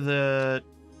to go to the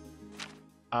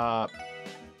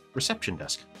reception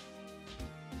desk.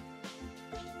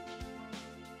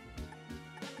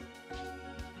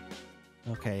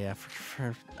 Okay, yeah.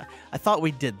 I thought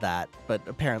we did that, but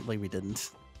apparently we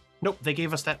didn't. Nope, they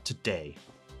gave us that today.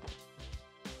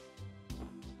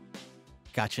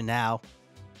 Gotcha now.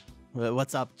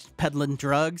 What's up? Peddling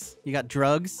drugs? You got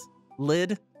drugs?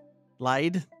 Lid?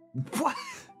 Lied? What?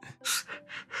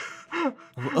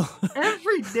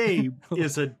 Every day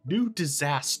is a new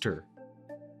disaster.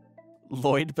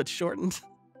 Lloyd, but shortened?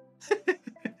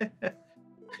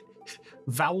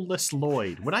 Vowelless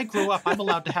Lloyd. When I grow up, I'm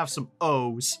allowed to have some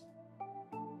O's.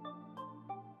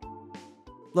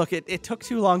 Look, it took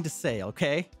too long to say,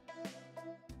 okay?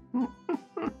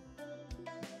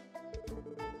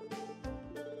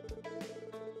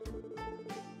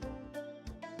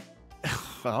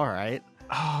 All right.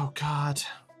 Oh, God.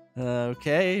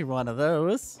 Okay, one of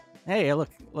those. Hey, look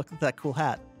at that cool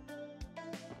hat.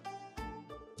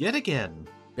 Yet again.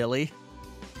 Billy.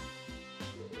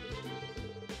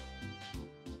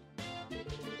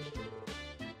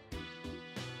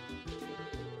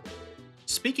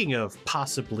 Speaking of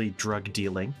possibly drug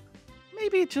dealing.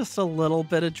 Maybe just a little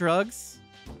bit of drugs.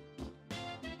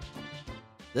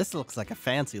 This looks like a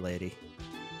fancy lady.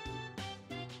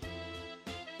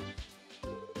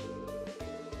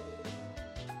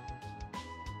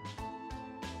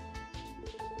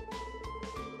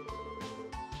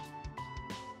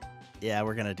 Yeah,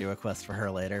 we're gonna do a quest for her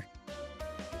later.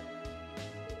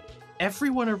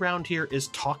 Everyone around here is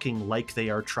talking like they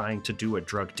are trying to do a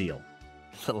drug deal.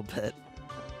 A little bit.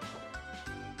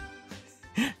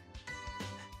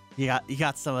 You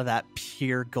got some of that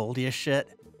pure goldiest shit.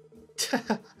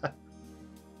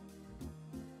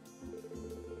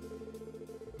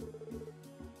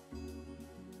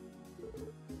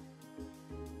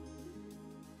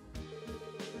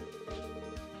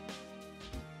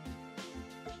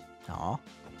 Aw.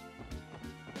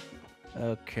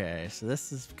 Okay, so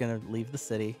this is gonna leave the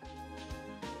city.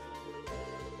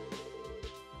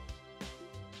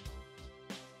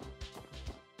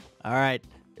 All right,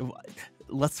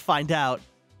 let's find out.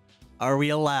 Are we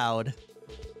allowed?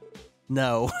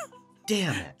 No.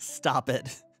 Damn it. Stop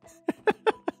it.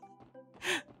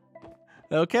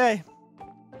 Okay.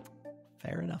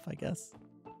 Fair enough, I guess.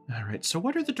 All right, so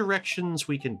what are the directions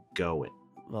we can go in?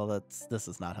 Well, this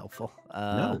is not helpful.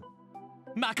 No.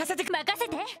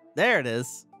 There it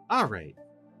is. All right.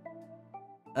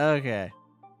 Okay.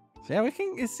 So yeah,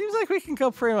 it seems like we can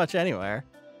go pretty much anywhere.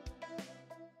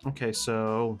 Okay,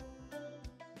 so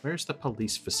where's the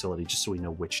police facility, just so we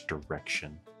know which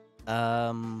direction?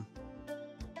 Let's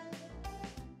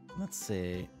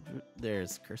see.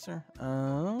 There's cursor.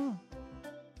 I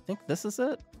think this is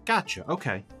it. Gotcha.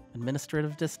 Okay.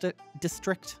 Administrative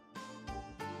district.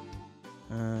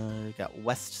 We got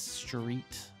West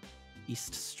Street,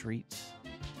 East Street.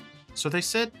 So they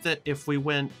said that if we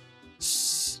went,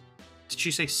 did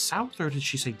she say south or did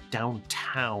she say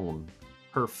downtown?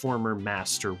 Her former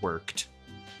master worked.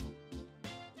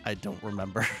 I don't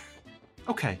remember.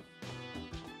 Okay.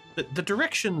 The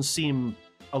directions seem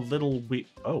a little weird.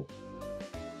 Oh.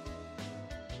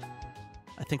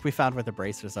 I think we found where the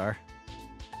bracers are.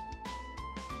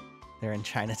 They're in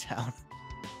Chinatown.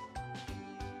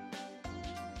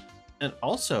 And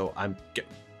also,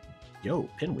 yo,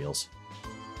 pinwheels.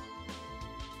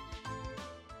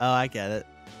 Oh, I get it.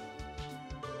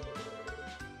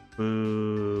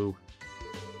 Boo.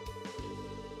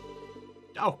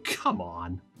 Oh, come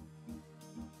on.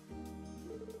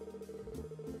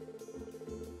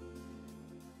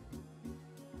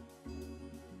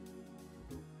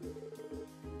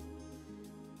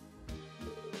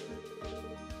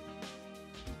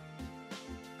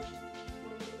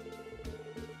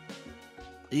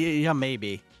 Yeah,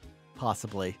 maybe.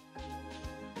 Possibly.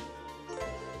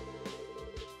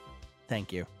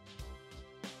 Thank you.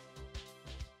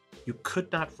 You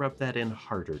could not rub that in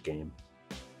harder, game.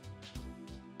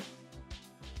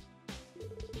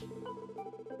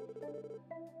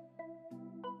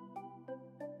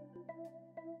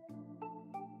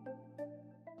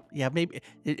 Yeah, maybe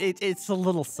it's a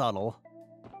little subtle.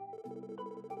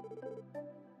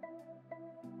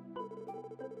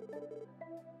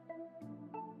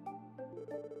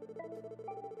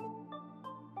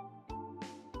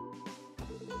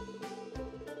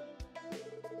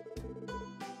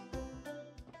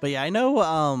 But yeah, I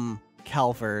know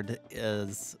Calvard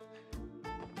is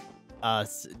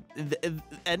and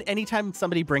anytime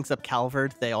somebody brings up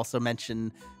Calvard, they also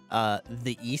mention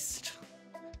the East,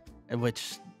 in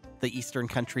which the eastern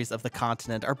countries of the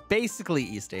continent are basically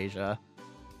East Asia.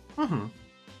 Mm-hmm.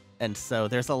 And so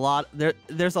there's a lot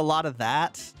there's a lot of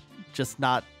that, just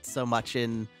not so much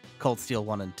in Cold Steel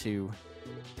 1 and 2.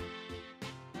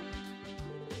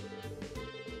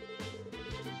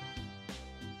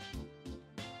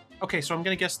 Okay, so I'm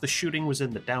gonna guess the shooting was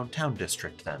in the downtown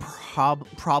district then.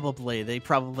 Probably. They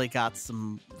probably got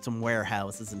some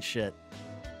warehouses and shit.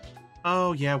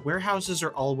 Oh yeah, warehouses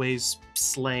are always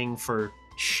slang for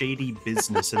shady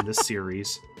business in this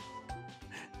series.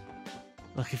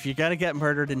 Look, if you're gonna get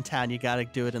murdered in town, you gotta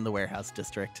do it in the warehouse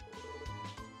district.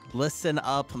 Listen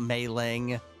up, Mei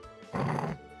Ling.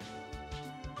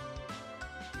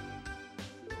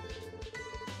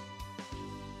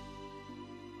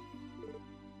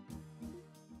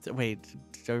 Wait,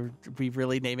 are we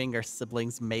really naming our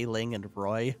siblings Mei Ling and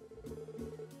Roy?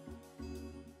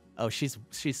 Oh, she's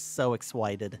so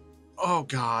excited. Oh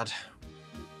god.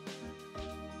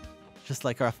 Just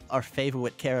like our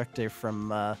favorite character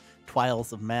from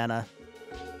Trials of Mana.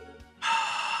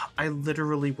 I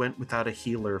literally went without a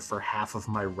healer for half of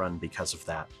my run because of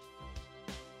that.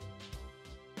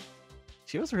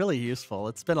 She was really useful.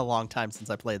 It's been a long time since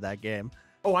I played that game.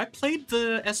 Oh, I played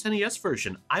the SNES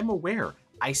version. I'm aware.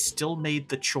 I still made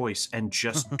the choice and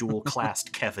just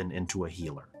dual-classed Kevin into a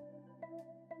healer.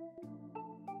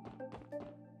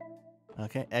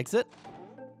 Okay, exit.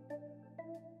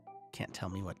 Can't tell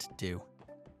me what to do.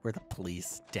 We're the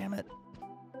police, damn it.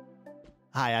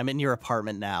 Hi, I'm in your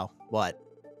apartment now. What?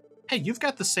 Hey, you've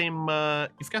got the same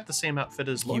outfit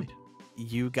as Lloyd.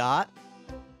 You got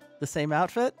the same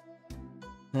outfit?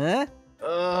 Huh?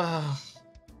 I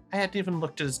hadn't even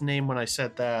looked at his name when I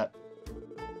said that.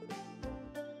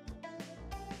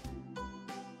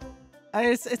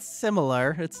 It's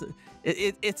similar.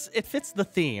 It fits the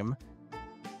theme.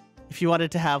 If you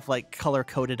wanted to have like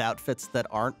color-coded outfits that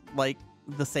aren't like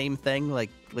the same thing,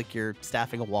 like you're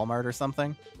staffing a Walmart or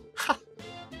something.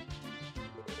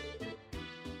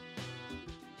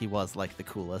 He was like the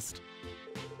coolest.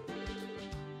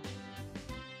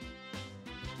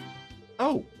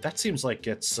 Oh, that seems like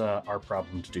it's our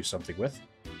problem to do something with.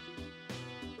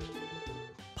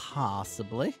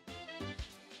 Possibly.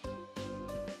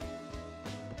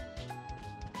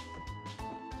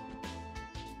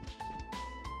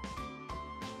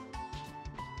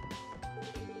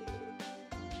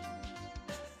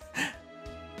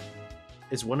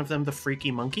 Is one of them the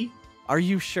freaky monkey? Are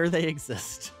you sure they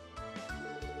exist?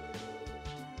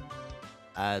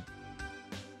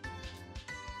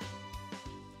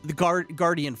 The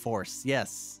Guardian Force,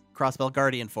 yes. Crossbell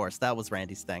Guardian Force, that was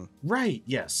Randy's thing. Right,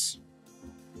 yes.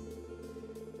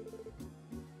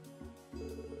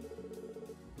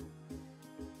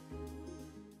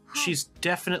 She's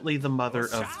definitely the mother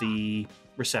of the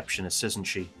receptionist, isn't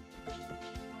she?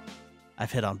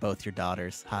 I've hit on both your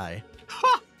daughters. Hi.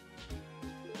 Ha!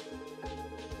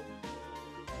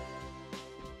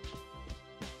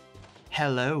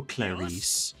 Hello,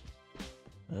 Clarice.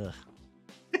 Ugh.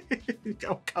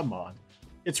 Oh, come on.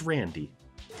 It's Randy.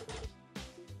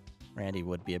 Randy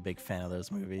would be a big fan of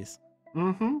those movies.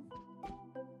 Mm-hmm.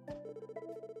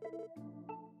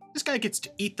 This guy gets to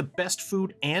eat the best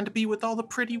food and be with all the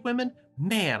pretty women?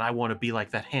 Man, I want to be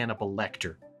like that Hannibal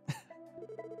Lecter.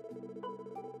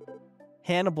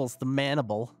 Hannibal's the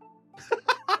manable.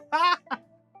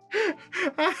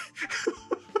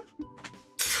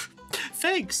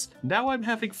 Thanks! Now I'm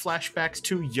having flashbacks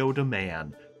to Yoda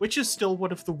Man, which is still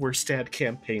one of the worst ad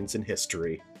campaigns in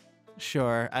history.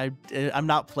 Sure, I'm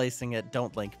not placing it.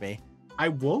 Don't link me. I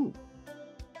won't.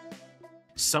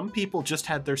 Some people just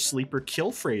had their sleeper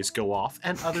kill phrase go off,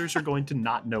 and others are going to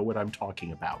not know what I'm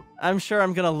talking about. I'm sure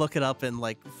I'm gonna look it up in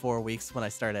like 4 weeks when I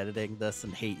start editing this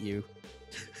and hate you.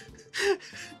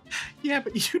 Yeah,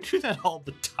 but you do that all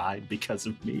the time because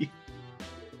of me.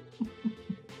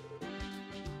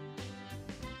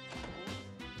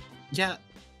 Yeah,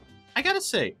 I gotta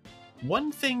say,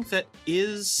 one thing that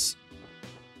is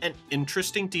an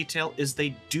interesting detail is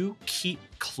they do keep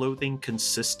clothing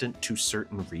consistent to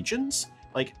certain regions.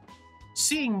 Like,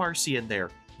 seeing Marcy in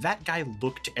there, that guy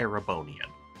looked Erebonian.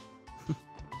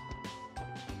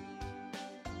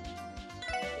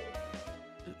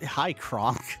 Hi,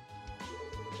 Kronk.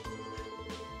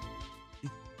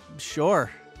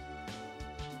 Sure.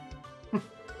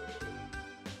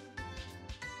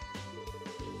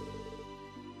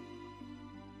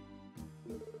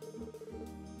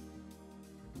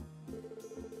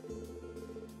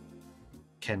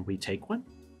 Can we take one?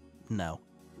 No.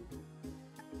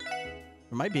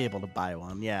 We might be able to buy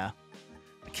one, yeah.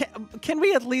 Can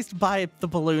we at least buy the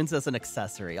balloons as an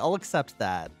accessory? I'll accept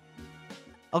that.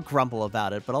 I'll grumble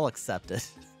about it, but I'll accept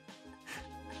it.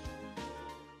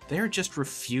 They're just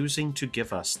refusing to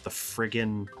give us the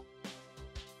friggin...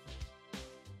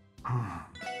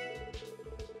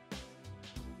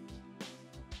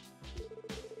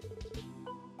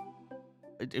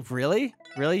 Really?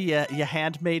 Really? You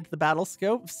handmade the battle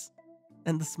scopes?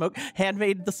 And the smoke...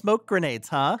 Handmade the smoke grenades,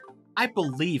 huh? I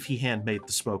believe he handmade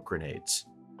the smoke grenades.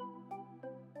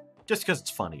 Just because it's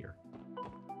funnier.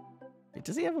 Wait,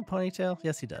 does he have a ponytail?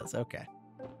 Yes, he does. Okay.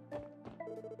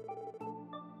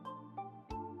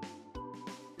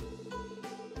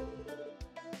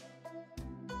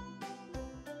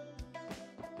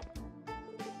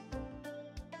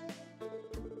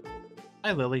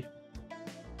 Hi, Lily.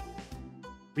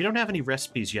 We don't have any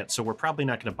recipes yet, so we're probably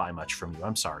not going to buy much from you.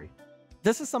 I'm sorry.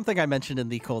 This is something I mentioned in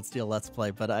the Cold Steel Let's Play,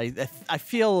 but I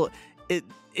feel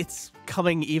it's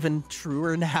coming even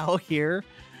truer now here.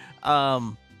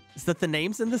 Is that the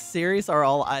names in this series are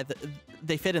all either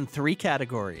they fit in 3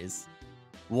 categories.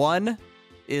 One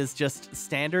is just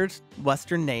standard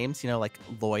Western names, you know, like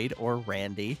Lloyd or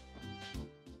Randy.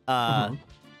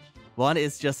 One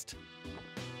is just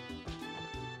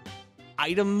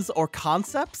items or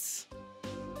concepts,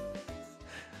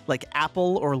 like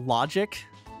Apple or Logic.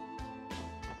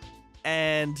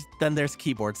 And then there's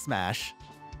Keyboard Smash.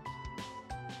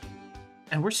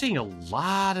 And we're seeing a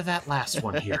lot of that last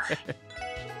one here.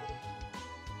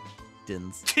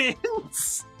 Dins.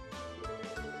 Dins!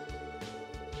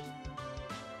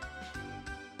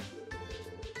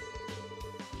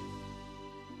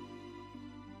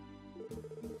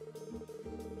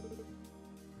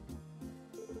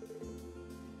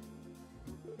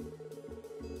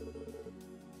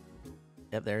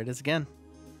 Yep, there it is again.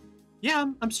 Yeah,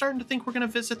 I'm starting to think we're going to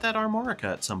visit that Armorica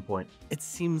at some point. It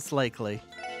seems likely.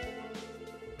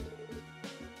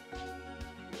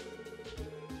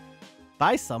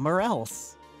 Buy somewhere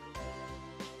else.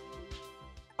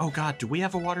 Oh god, do we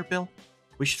have a water bill?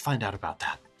 We should find out about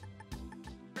that.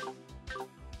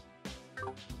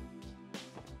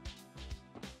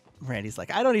 Randy's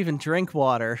like, I don't even drink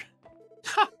water.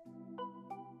 Ha!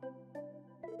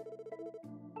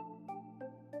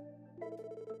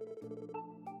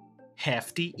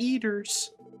 Hefty eaters.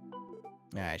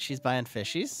 All right, she's buying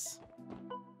fishies.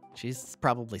 She's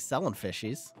probably selling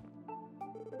fishies.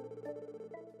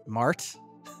 Mart.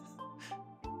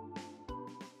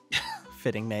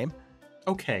 Fitting name.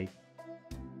 Okay.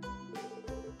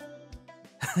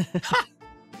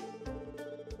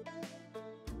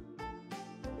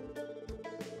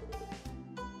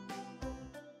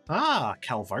 Ah,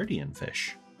 Calvardian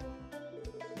fish.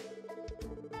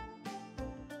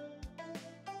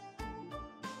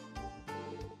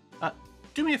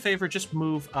 Do me a favor, just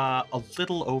move a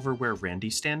little over where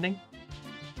Randy's standing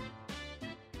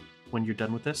when you're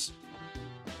done with this.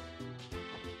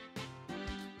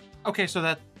 Okay, so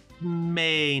that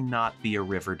may not be a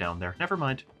river down there. Never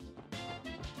mind.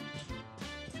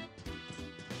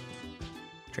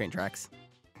 Train tracks.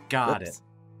 Got Whoops.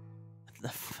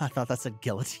 I thought that's a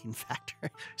guillotine factory.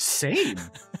 Same.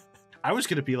 I was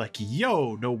going to be like,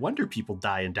 yo, no wonder people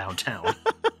die in downtown.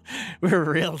 We're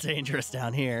real dangerous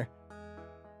down here.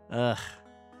 Ugh.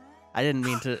 I didn't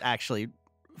mean to actually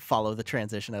follow the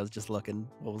transition. I was just looking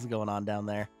what was going on down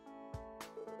there.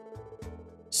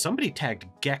 Somebody tagged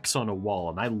Gex on a wall,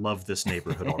 and I love this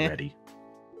neighborhood already.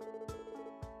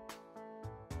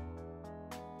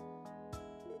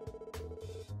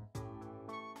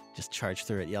 Just charge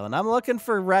through it yelling, I'm looking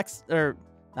for Rex, or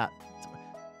not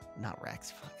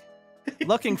Rex, fuck.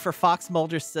 Looking for Fox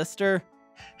Mulder's sister.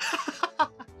 That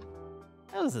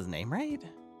was his name, right?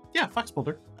 Yeah, Fox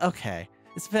Mulder. Okay.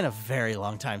 It's been a very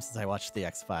long time since I watched The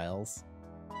X-Files.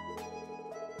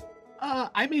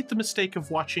 I made the mistake of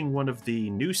watching one of the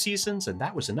new seasons, and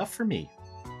that was enough for me.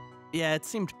 Yeah, it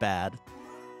seemed bad.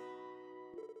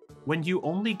 When you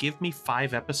only give me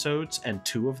 5 episodes and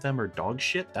 2 of them are dog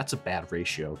shit, that's a bad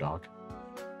ratio, dog.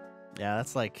 Yeah,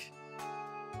 that's like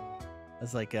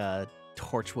a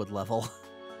Torchwood level.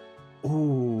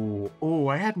 Ooh,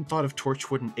 I hadn't thought of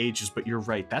Torchwood in ages, but you're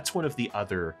right. That's one of the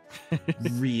other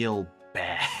real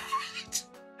bad.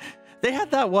 They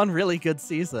had that one really good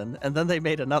season, and then they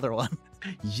made another one.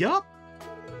 Yup.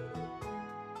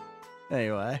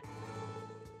 Anyway.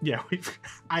 Yeah,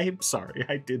 I'm sorry.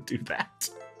 I did do that.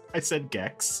 I said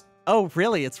Gex. Oh,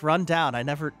 really? It's run down.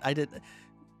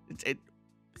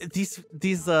 These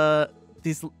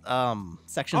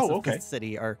sections of the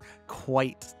city are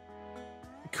quite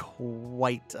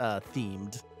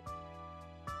themed.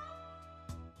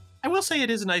 I will say it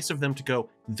is nice of them to go,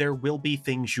 there will be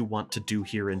things you want to do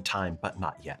here in time, but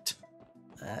not yet.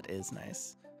 That is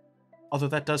nice. Although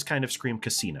that does kind of scream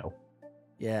casino.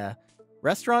 Yeah.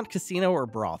 Restaurant, casino, or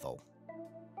brothel?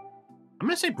 I'm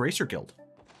going to say Bracer Guild.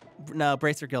 No,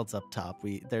 Bracer Guild's up top.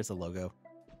 There's a logo.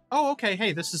 Oh, okay.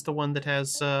 Hey, this is the one that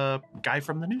has a guy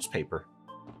from the newspaper.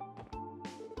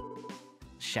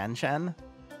 Shan.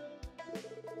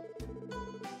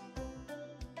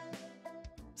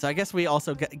 So I guess we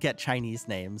also get Chinese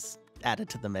names added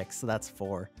to the mix, so that's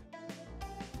 4.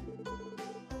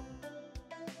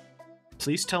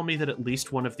 Please tell me that at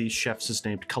least one of these chefs is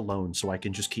named Cologne, so I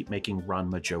can just keep making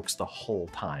Ranma jokes the whole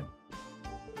time.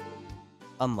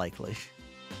 Unlikely.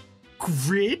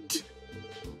 Grid?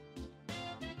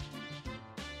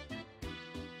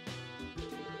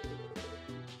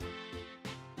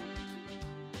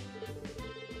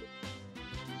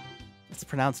 It's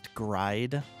pronounced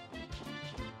Gride.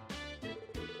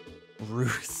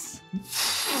 Roos.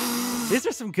 These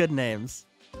are some good names.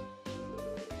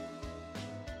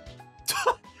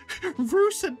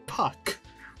 Roos and Puck.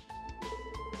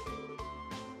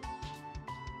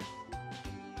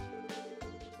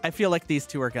 I feel like these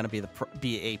two are going to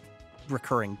be a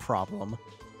recurring problem.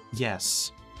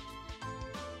 Yes.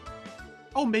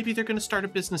 Oh, maybe they're going to start a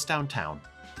business downtown.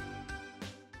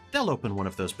 They'll open one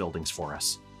of those buildings for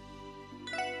us.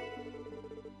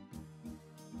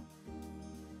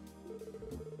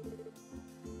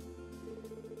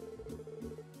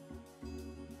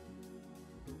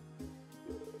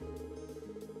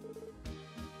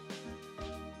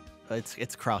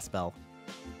 It's Crossbell.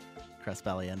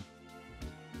 Crossbellian.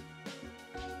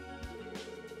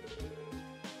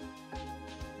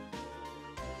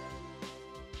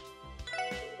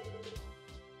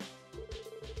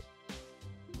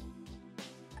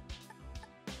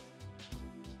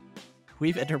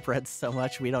 We've interbred so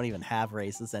much we don't even have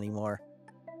races anymore.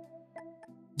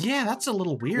 Yeah, that's a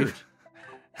little weird.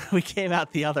 We came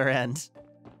out the other end.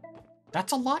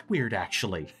 That's a lot weird,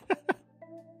 actually.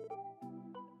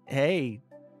 Hey.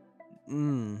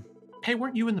 Hey,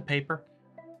 weren't you in the paper?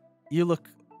 You look.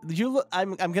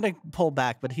 I'm gonna pull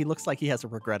back, but he looks like he has a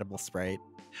regrettable sprite.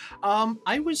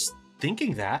 I was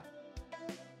thinking that.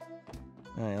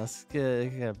 All right, let's get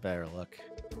a better look.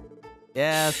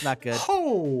 Yeah, it's not good.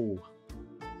 Oh.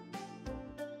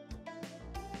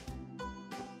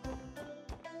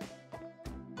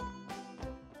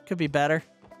 Could be better.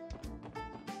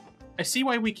 I see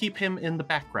why we keep him in the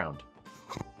background.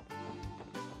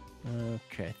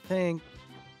 Okay, I think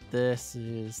this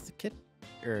is the kit.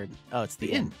 Oh, it's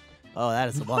the inn. Oh, that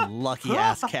is the one lucky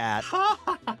ass cat.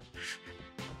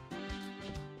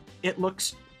 It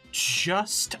looks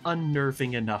just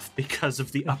unnerving enough because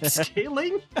of the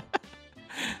upscaling.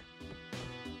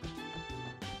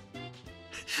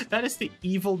 That is the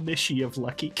evil Nishi of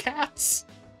lucky cats.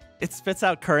 It spits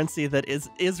out currency that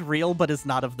is real but is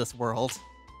not of this world.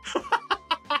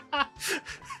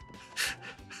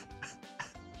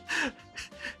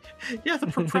 Yeah, the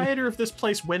proprietor of this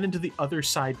place went into the other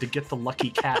side to get the lucky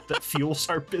cat that fuels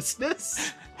our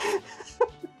business.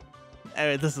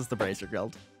 Anyway, this is the Bracer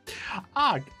Guild.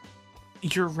 Ah,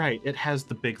 you're right. It has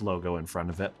the big logo in front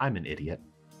of it. I'm an idiot.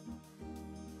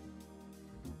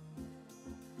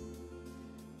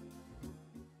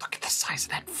 Look at the size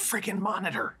of that friggin'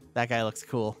 monitor. That guy looks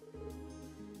cool.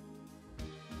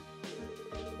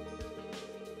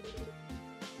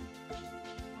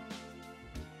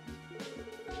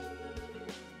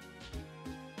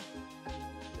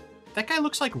 That guy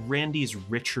looks like Randy's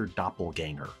richer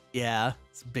doppelganger. Yeah,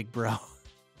 it's a big bro.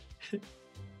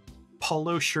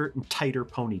 Polo shirt and tighter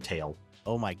ponytail.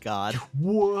 Oh my god.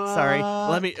 What? Sorry.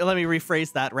 Let me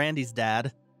rephrase that. Randy's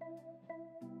dad.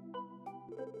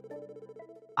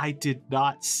 I did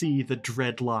not see the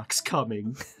dreadlocks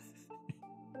coming.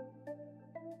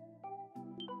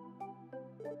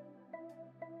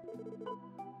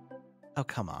 Oh,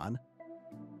 come on.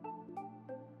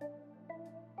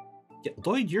 Yeah,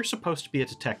 Lloyd, you're supposed to be a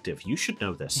detective. You should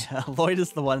know this. Yeah, Lloyd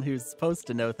is the one who's supposed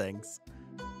to know things.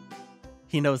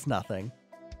 He knows nothing.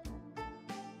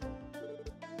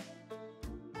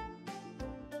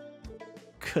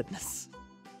 Goodness.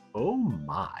 Oh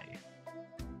my.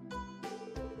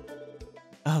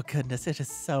 Oh goodness, it is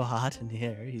so hot in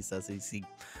here, he says as he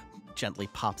gently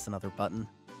pops another button.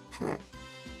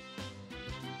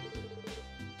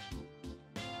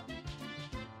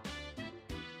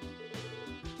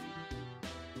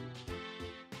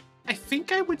 I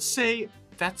think I would say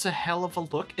that's a hell of a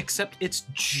look, except it's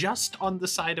just on the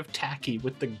side of tacky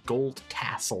with the gold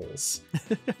tassels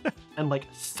and like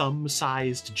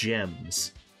thumb-sized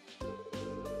gems.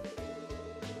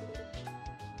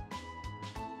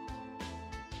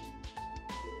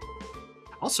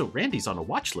 Also, Randy's on a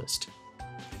watch list.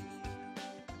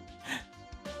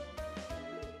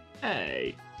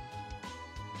 Hey.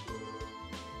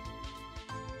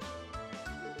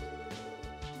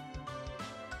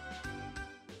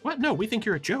 What? No, we think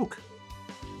you're a joke.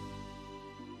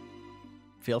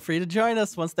 Feel free to join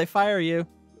us once they fire you.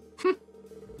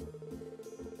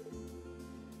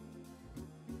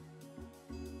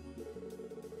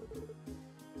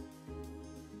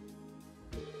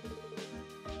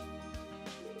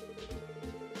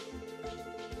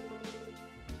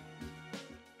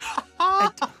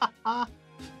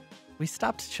 We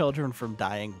stopped children from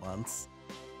dying once.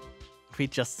 We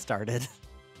just started.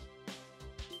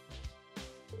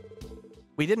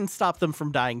 We didn't stop them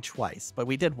from dying twice, but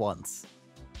we did once.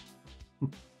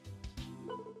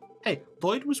 Hey,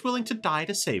 Lloyd was willing to die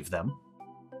to save them.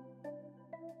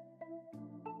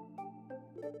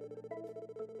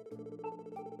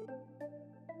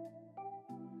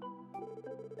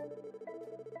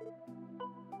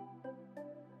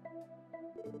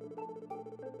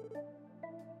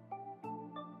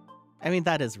 I mean,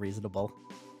 that is reasonable.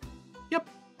 Yep.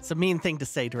 It's a mean thing to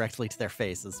say directly to their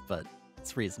faces, but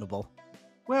it's reasonable.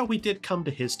 Well, we did come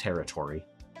to his territory.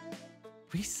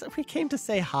 We came to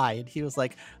say hi, and he was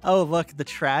like, "Oh, look, the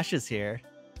trash is here."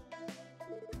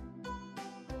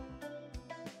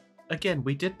 Again,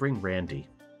 we did bring Randy.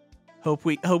 Hope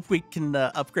we can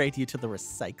upgrade you to the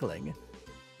recycling.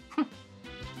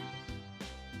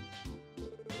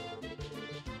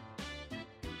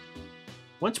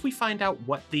 Once we find out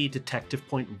what the detective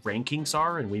point rankings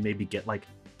are, and we maybe get like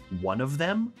one of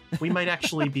them, we might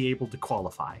actually be able to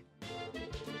qualify.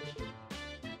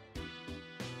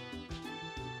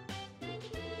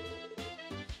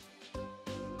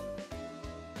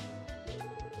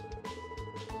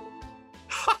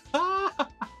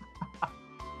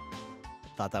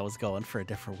 Thought that was going for a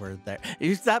different word there.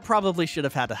 That probably should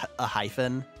have had a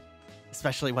hyphen,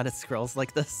 especially when it scrolls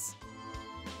like this.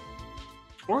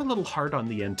 Or a little hard on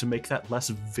the end to make that less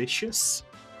vicious.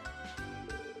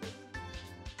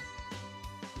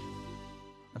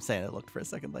 I'm saying it looked for a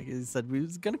second like he said we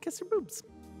was gonna kiss her boobs.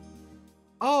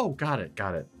 Oh, got it,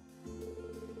 got it.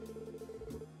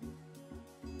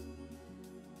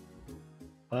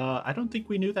 I don't think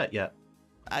we knew that yet.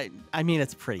 I mean,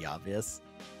 it's pretty obvious.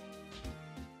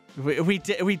 We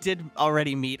did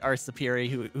already meet our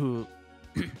superior who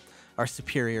our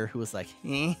superior who was like,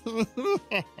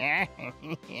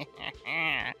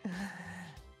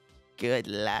 good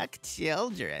luck,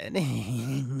 children.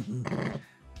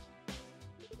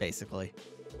 Basically.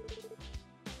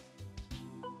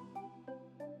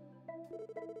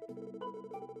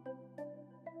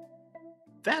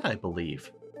 That I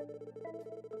believe.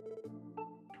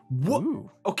 What?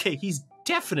 Ooh. Okay, he's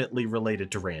definitely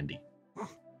related to Randy.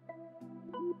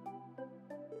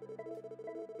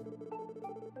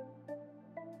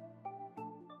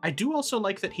 I do also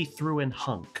like that he threw in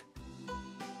Hunk.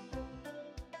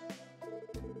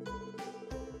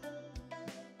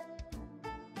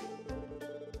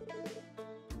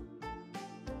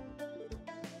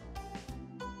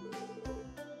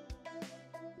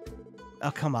 Oh,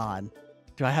 come on.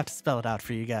 Do I have to spell it out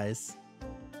for you guys?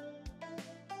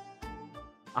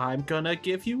 I'm gonna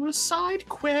give you a side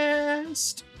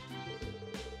quest.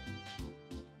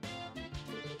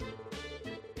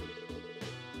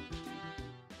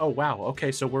 Oh wow,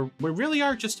 okay, so we really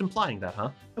are just implying that,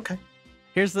 huh? Okay.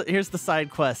 Here's the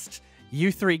side quest.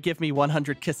 You three give me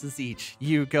 100 kisses each.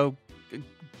 You go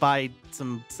buy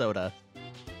some soda.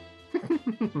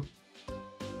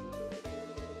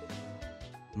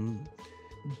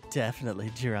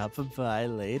 Definitely drop by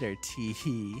later,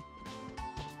 tee.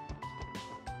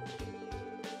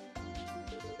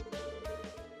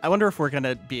 I wonder if we're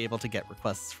gonna be able to get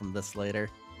requests from this later.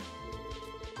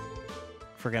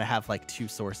 If we're gonna have like 2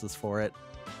 sources for it.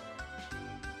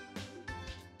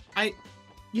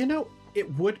 You know,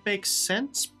 it would make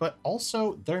sense, but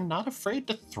also they're not afraid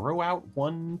to throw out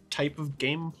one type of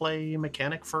gameplay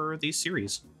mechanic for these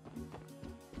series.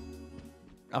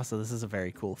 Also, this is a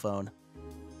very cool phone.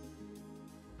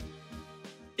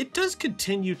 It does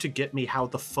continue to get me how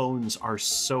the phones are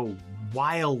so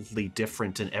wildly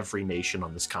different in every nation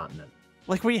on this continent.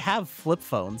 Like, we have flip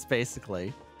phones,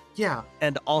 basically. Yeah.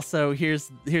 And also,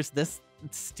 here's this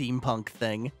steampunk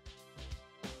thing.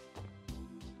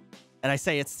 And I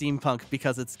say it's steampunk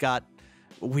because it's got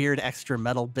weird extra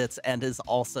metal bits and is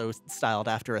also styled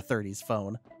after a 30s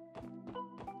phone.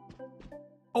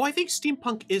 Oh, I think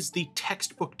steampunk is the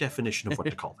textbook definition of what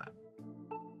to call that.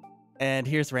 And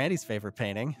here's Randy's favorite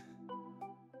painting.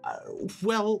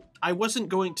 Well, I wasn't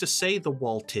going to say the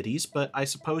wall titties, but I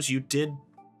suppose you did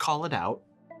call it out.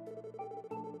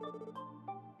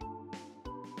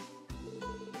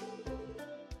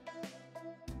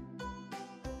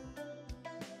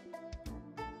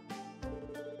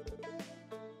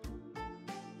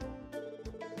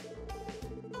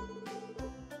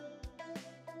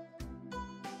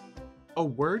 A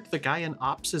word, the guy in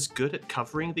ops is good at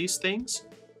covering these things?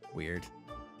 Weird.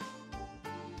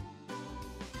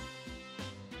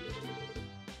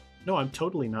 No, I'm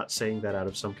totally not saying that out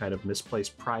of some kind of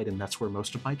misplaced pride, and that's where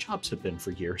most of my jobs have been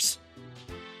for years.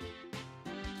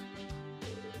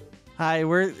 Hi,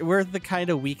 we're the kind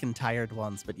of weak and tired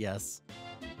ones, but yes.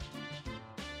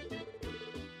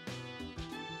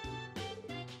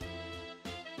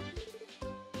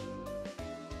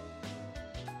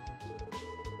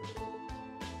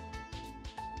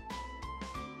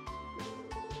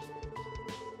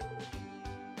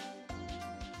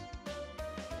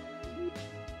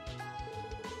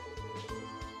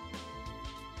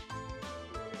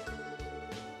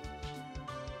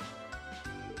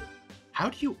 How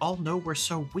do you all know we're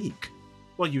so weak?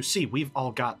 Well, you see, we've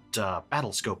all got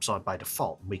battle scopes on by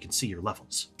default, and we can see your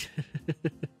levels.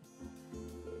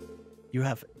 You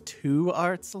have 2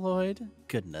 arts, Lloyd?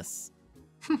 Goodness.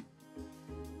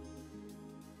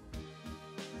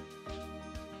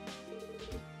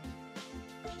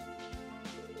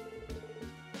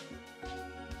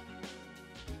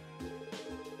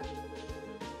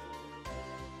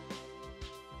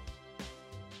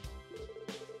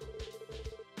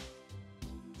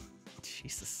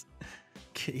 Jesus.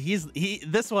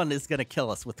 This one is gonna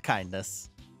kill us with kindness.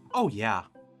 Oh, yeah.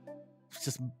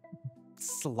 Just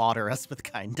slaughter us with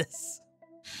kindness.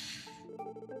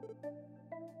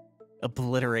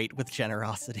 Obliterate with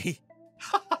generosity.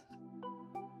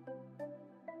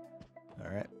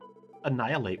 Alright.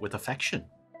 Annihilate with affection.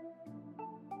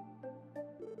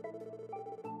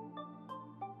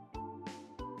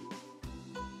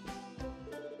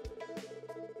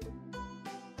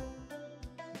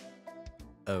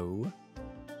 Oh.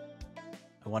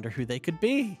 I wonder who they could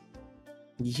be.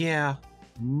 Yeah,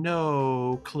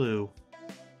 no clue.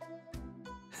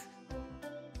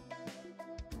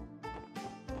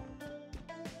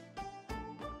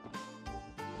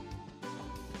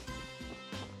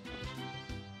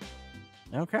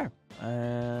 Okay.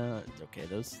 Okay,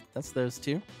 that's those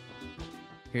two.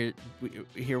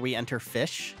 Here we enter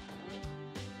fish.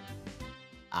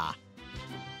 Ah.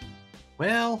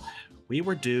 Well, we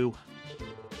were due.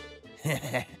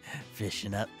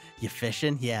 Fishing up. You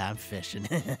fishing? Yeah, I'm fishing.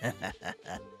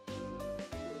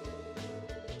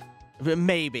 But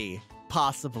maybe.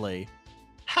 Possibly.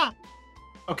 Ha!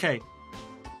 Okay.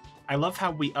 I love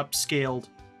how we upscaled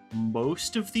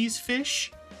most of these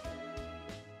fish,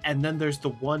 and then there's the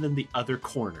one in the other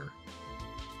corner.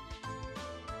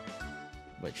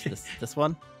 Which, this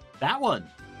one? That one.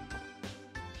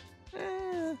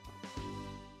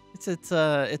 It's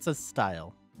a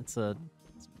style. It's a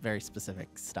very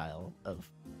specific style of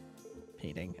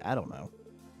painting. I don't know.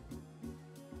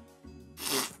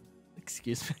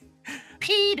 Excuse me.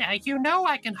 Peter, you know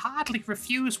I can hardly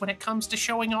refuse when it comes to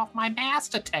showing off my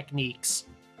master techniques.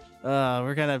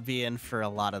 We're gonna be in for a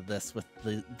lot of this with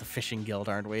the fishing guild,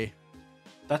 aren't we?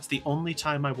 That's the only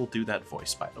time I will do that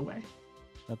voice, by the way.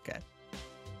 Okay.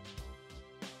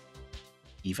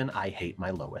 Even I hate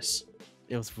my Lois.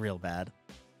 It was real bad.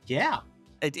 Yeah.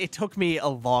 It took me a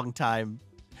long time.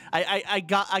 I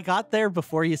got there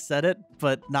before you said it,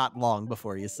 but not long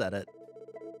before you said it.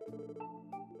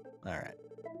 All right.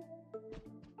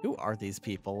 Who are these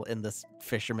people in this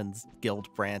Fisherman's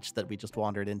Guild branch that we just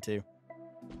wandered into?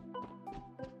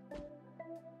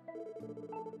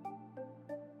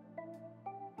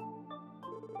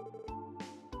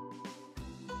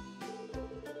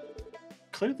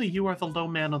 Clearly you are the low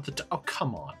man on the... Oh,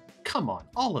 come on. Come on,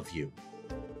 all of you.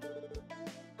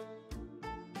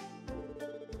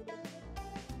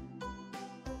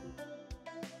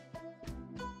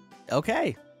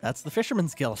 Okay, that's the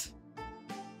Fisherman's Guild.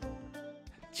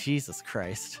 Jesus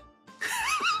Christ.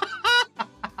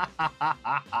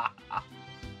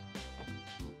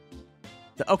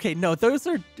 Okay, no, those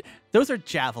are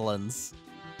javelins.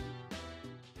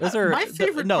 Those are my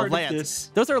favorite part lance. of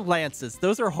this. Those are lances.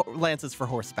 Those are lances for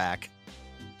horseback.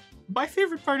 My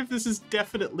favorite part of this is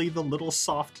definitely the little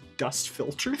soft dust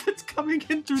filter that's coming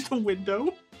in through the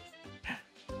window.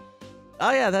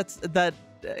 Oh yeah, that.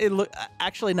 It look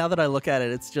actually now that I look at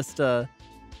it, it's just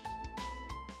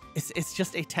it's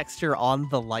just a texture on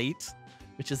the light,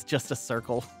 which is just a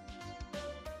circle.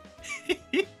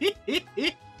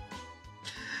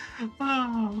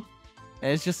 Oh.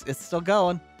 And it's still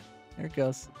going. There it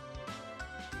goes.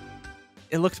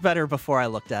 It looked better before I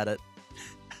looked at it.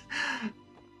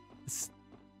 It's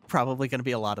probably going to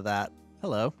be a lot of that.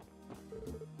 Hello.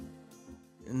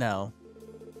 No.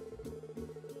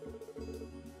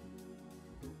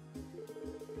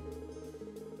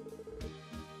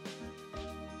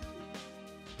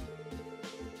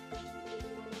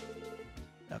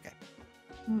 Okay.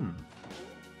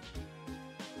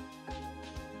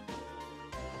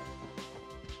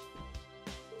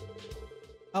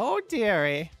 Oh,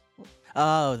 dearie.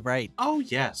 Oh, right. Oh,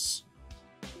 yes.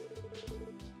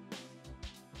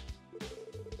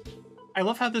 I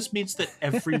love how this means that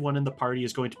everyone in the party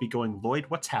is going to be going, Lloyd,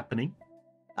 what's happening?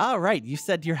 Oh, right. You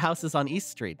said your house is on East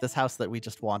Street, this house that we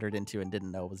just wandered into and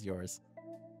didn't know was yours.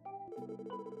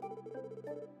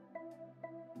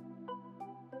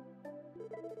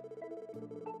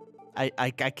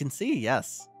 I can see,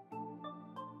 yes.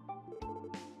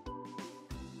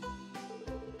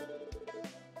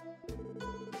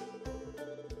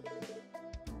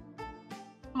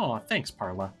 Oh, thanks,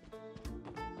 Parla.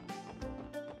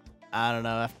 I don't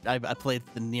know. I played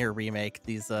the Nier remake.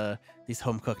 These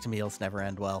home cooked meals never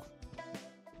end well.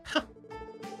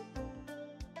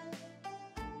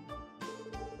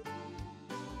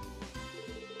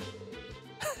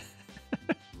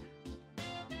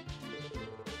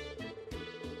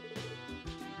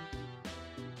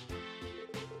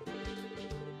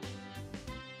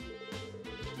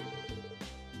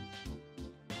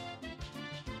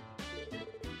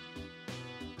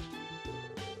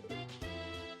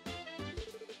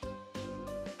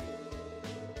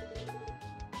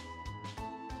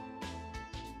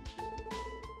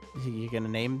 You gonna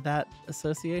name that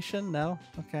association? No?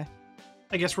 Okay.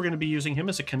 I guess we're going to be using him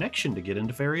as a connection to get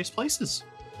into various places.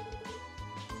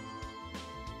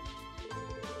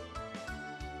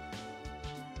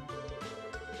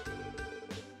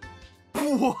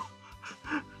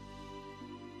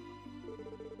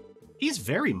 He's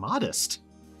very modest.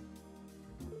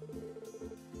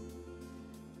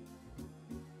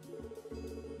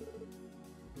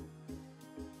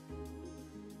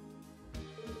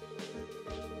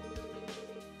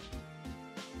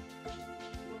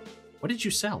 What did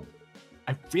you sell?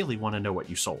 I really want to know what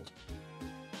you sold.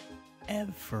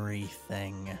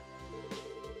 Everything.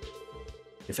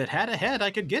 If it had a head,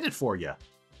 I could get it for you.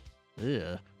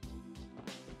 Ugh.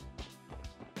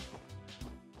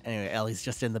 Anyway, Ellie's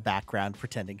just in the background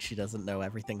pretending she doesn't know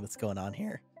everything that's going on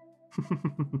here.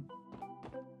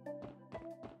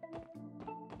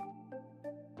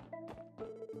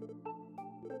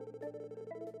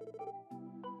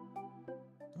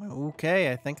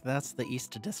 Okay, I think that's the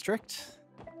East District.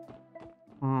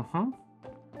 Mm-hmm. All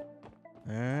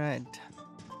right.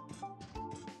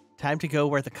 Time to go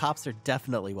where the cops are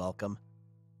definitely welcome.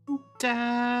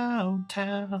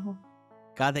 Downtown.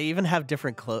 God, they even have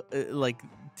different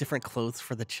different clothes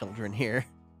for the children here.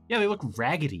 Yeah, they look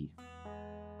raggedy.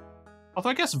 Although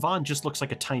I guess Vaughn just looks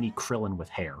like a tiny Krillin with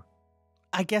hair.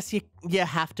 I guess you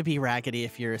have to be raggedy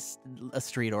if you're a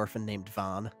street orphan named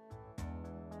Vaughn.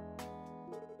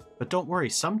 But don't worry,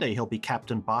 someday he'll be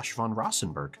Captain Bosch von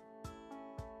Rossenberg.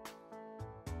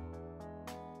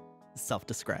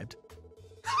 Self-described.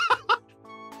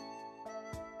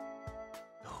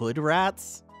 Hood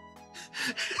rats?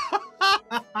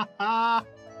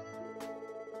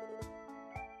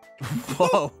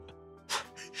 Whoa.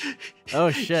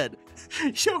 Oh, shit.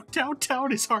 Yo,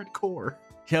 downtown is hardcore.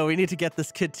 Yo, we need to get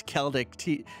this kid to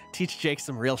Keldic. Teach Jake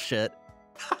some real shit.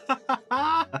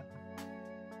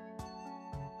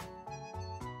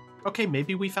 Okay,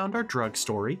 maybe we found our drug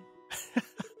story.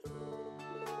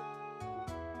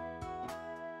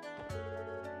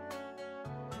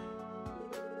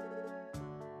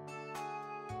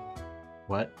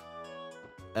 What?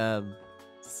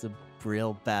 It's a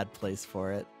real bad place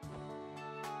for it.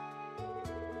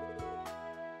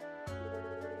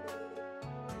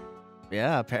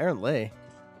 Yeah, apparently.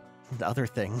 And other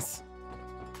things.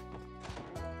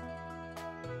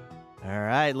 All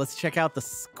right, let's check out the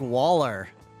squalor.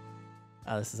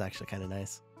 Oh, this is actually kind of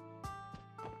nice.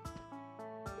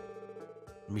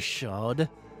 Michaud.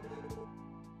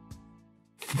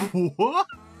 What?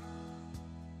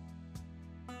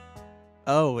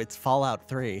 Oh, it's Fallout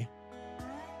 3.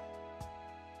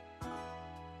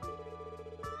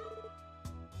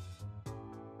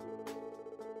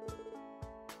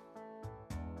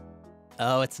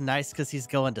 Oh, it's nice because he's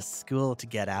going to school to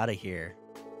get out of here.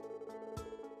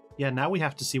 Yeah, now we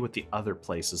have to see what the other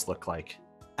places look like.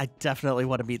 I definitely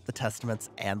want to meet the Testaments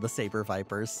and the Saber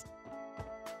Vipers.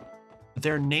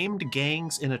 They're named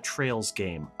gangs in a Trails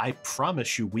game. I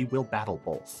promise you we will battle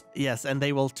both. Yes, and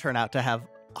they will turn out to have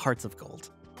hearts of gold.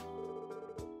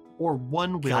 Or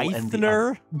one will and the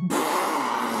Geithner? other.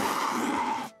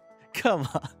 Come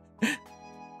on.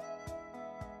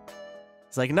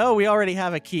 It's like, no, we already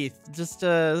have a Keith. Just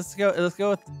let's go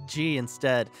with G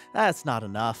instead. That's not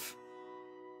enough.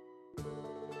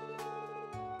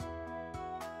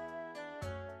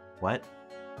 What?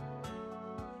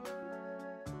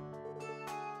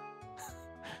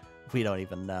 We don't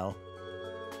even know.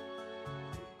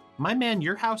 My man,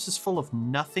 your house is full of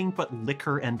nothing but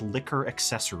liquor and liquor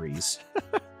accessories.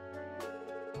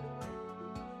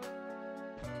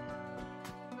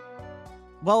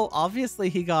 Well, obviously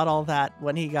he got all that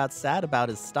when he got sad about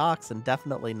his stocks, and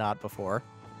definitely not before.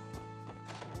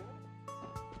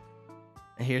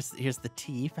 Here's the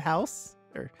tea house,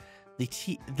 or the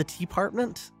tea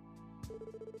apartment.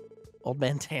 Old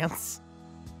Man Tance.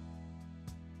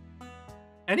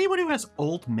 Anyone who has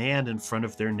old man in front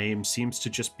of their name seems to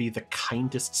just be the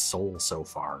kindest soul so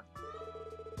far.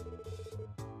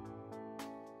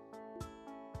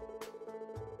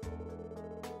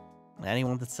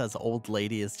 Anyone that says old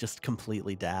lady is just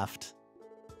completely daft.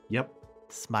 Yep.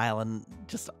 Smiling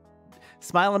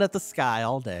at the sky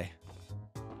all day.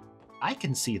 I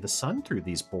can see the sun through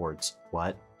these boards.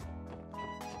 What?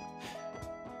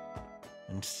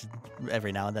 And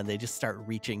every now and then they just start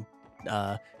reaching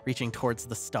towards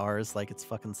the stars like it's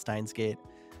fucking Steins Gate.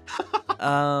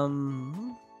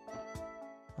 Hello,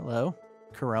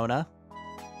 Corona.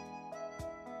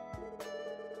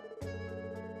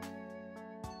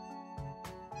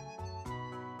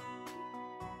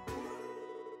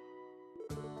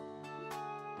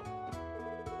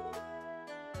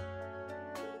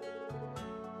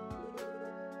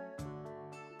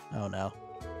 Oh no.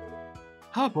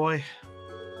 Oh boy.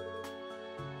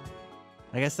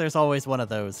 I guess there's always one of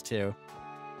those too.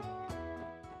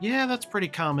 Yeah, that's pretty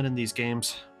common in these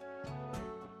games.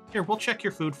 Here, we'll check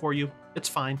your food for you. It's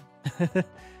fine.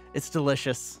 It's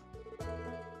delicious.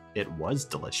 It was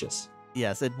delicious.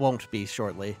 Yes, it won't be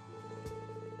shortly.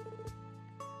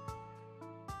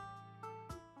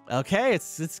 Okay,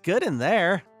 it's good in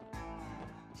there.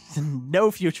 No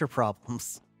future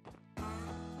problems.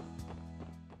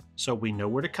 So we know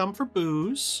where to come for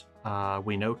booze.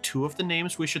 We know 2 of the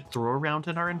names we should throw around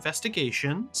in our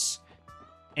investigations.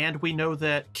 And we know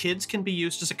that kids can be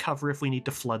used as a cover if we need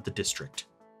to flood the district.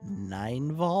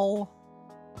 Ninevall?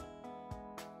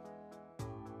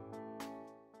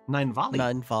 Nine Volley.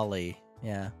 Nine volley.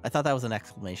 Yeah. I thought that was an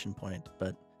exclamation point,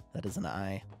 but that is an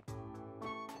I.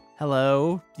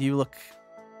 Hello? You look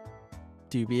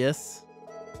dubious.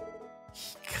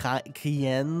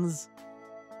 Kienz?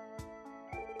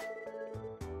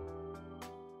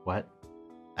 What?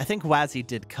 I think Wazzy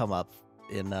did come up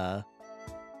in the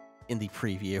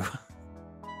preview.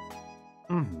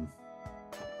 Mm-hmm.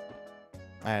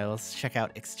 Alright, let's check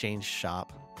out Exchange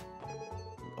Shop.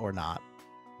 Or not.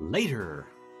 Later.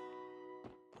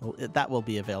 Well, that will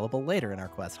be available later in our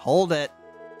quest. Hold it!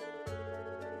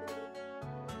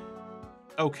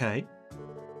 Okay.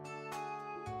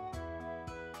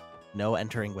 No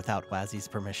entering without Wazzy's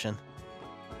permission.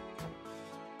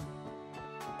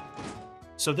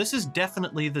 So this is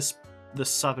definitely the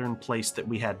southern place that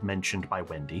we had mentioned by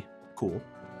Wendy. Cool.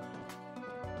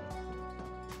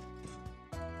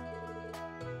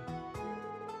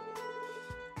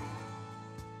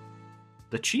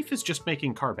 The chief is just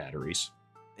making car batteries.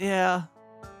 Yeah.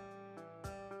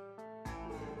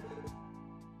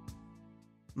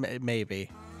 Maybe.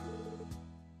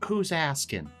 Who's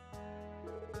asking?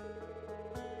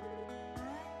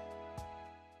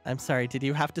 I'm sorry, did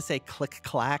you have to say click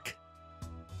clack?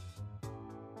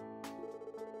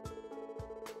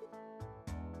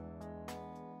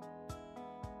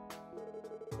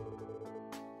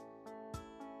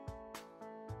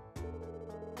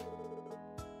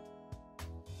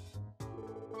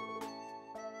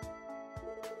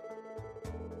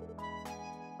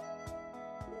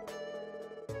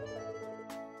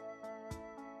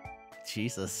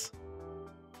 Jesus.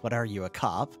 What are you, a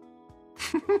cop?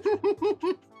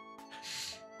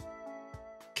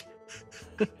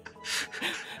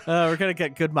 We're gonna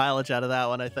get good mileage out of that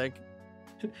one, I think.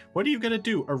 What are you gonna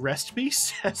do? Arrest me?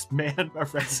 Says man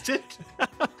arrested?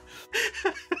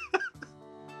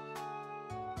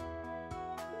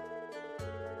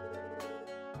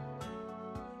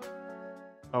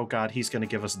 Oh god, he's gonna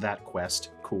give us that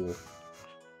quest. Cool.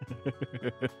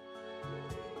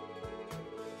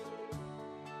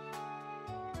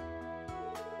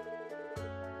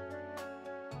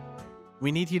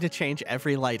 We need you to change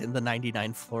every light in the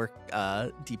 99th floor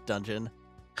deep dungeon.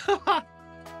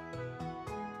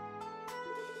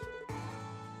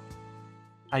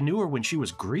 I knew her when she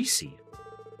was greasy.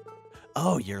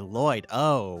 Oh, you're Lloyd.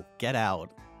 Oh, get out.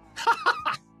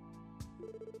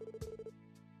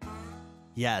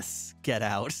 Yes, get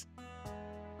out.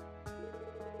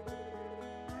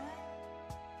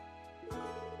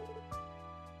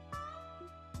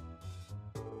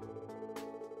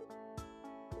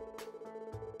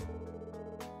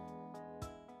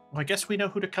 Well, I guess we know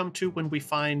who to come to when we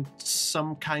find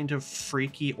some kind of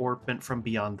freaky orbment from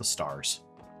beyond the stars.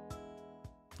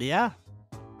 Yeah.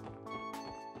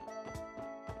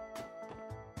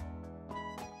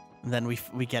 And then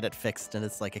we get it fixed and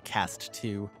it's like a cast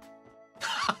 2.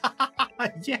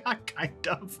 Yeah, kind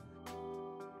of.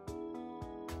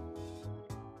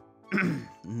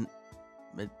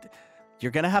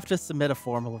 You're gonna have to submit a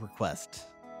formal request.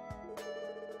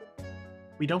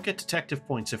 We don't get detective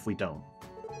points if we don't.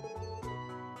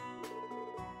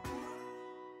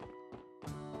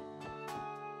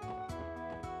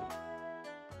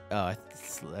 Oh,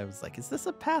 I was like, is this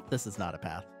a path? This is not a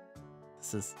path.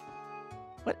 This is...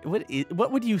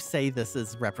 What would you say this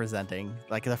is representing?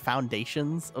 Like the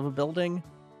foundations of a building?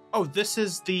 Oh, this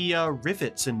is the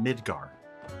rivets in Midgar.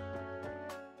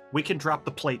 We can drop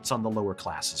the plates on the lower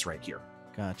classes right here.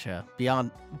 Gotcha.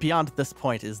 Beyond this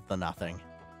point is the nothing.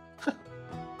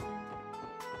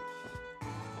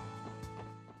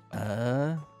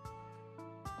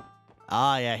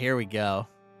 Ah, yeah, here we go.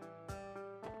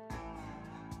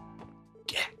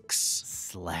 Gex.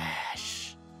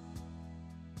 Slash.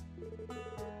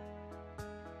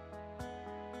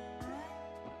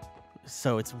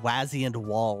 So it's Wazzy and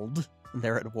Wald.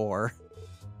 They're at war.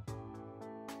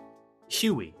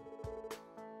 Huey.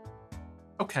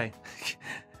 Okay.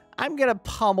 I'm gonna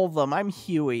pummel them. I'm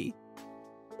Huey.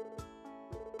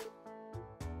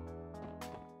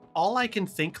 All I can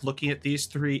think looking at these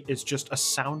three is just a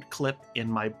sound clip in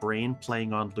my brain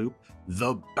playing on loop.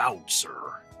 The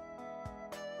Bouncer.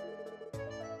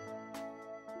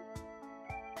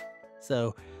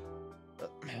 So,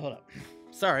 hold up.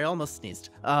 Sorry, I almost sneezed.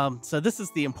 So this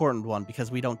is the important one because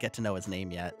we don't get to know his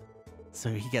name yet.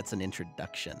 So he gets an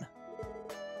introduction.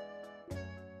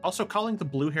 Also, calling the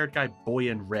blue-haired guy Boy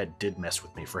in Red did mess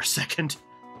with me for a second.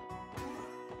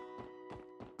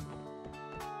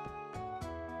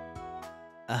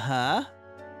 Uh-huh.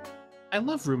 I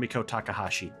love Rumiko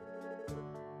Takahashi.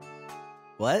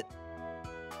 What?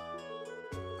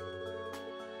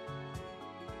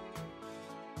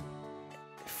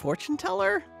 Fortune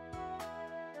teller?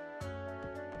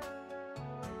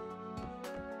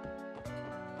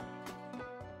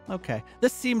 Okay.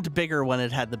 This seemed bigger when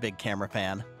it had the big camera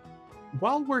pan.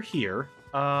 While we're here,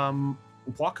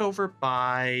 walk over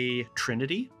by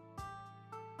Trinity.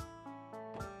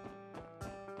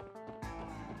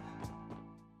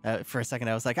 For a second,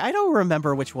 I was like, I don't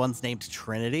remember which one's named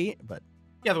Trinity, but...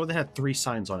 Yeah, the one that had 3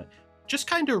 signs on it. Just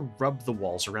kind of rub the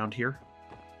walls around here.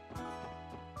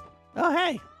 Oh,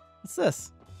 hey. What's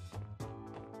this?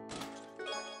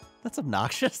 That's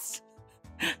obnoxious.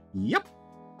 Yep.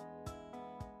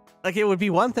 Like, it would be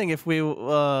one thing if we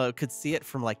could see it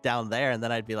from, like, down there, and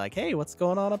then I'd be like, hey, what's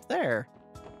going on up there?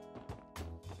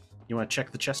 You want to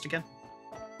check the chest again?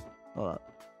 Hold on.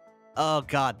 Oh,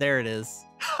 God, there it is.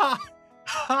 Ha!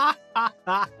 Ha ha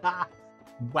ha ha!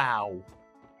 Wow.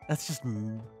 That's just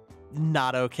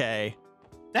not okay.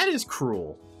 That is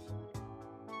cruel.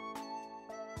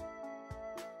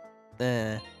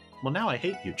 Eh. Well, now I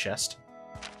hate you, chest.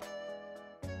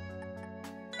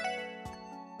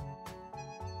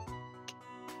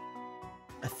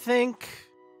 I think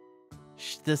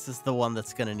this is the one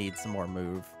that's going to need some more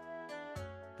move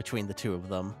between the two of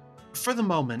them. For the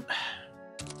moment.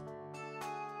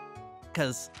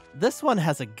 Because this one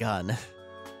has a gun.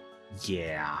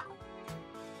 Yeah.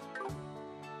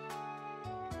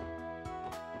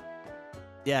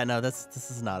 Yeah, no, this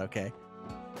is not okay.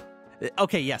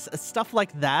 Okay, yes, stuff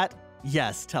like that,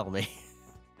 yes, tell me.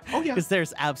 Oh, yeah. Because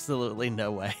there's absolutely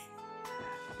no way.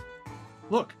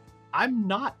 Look, I'm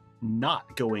not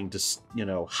going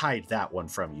to, hide that one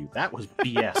from you. That was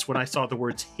BS when I saw the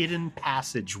words hidden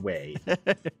passageway.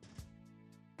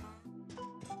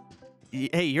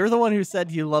 Hey, you're the one who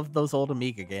said you loved those old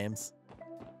Amiga games.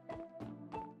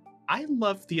 I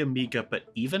love the Amiga, but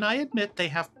even I admit they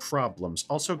have problems.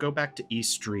 Also, go back to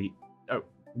East Street.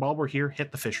 While we're here,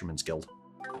 hit the Fisherman's Guild.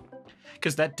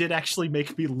 Because that did actually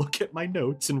make me look at my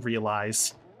notes and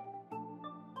realize.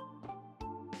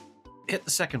 Hit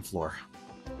the second floor.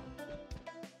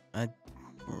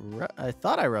 I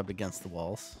thought I rubbed against the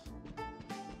walls.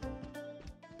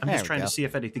 I'm just trying to see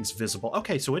if anything's visible.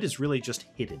 Okay, so it is really just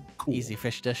hidden. Cool. Easy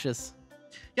fish dishes.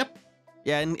 Yep.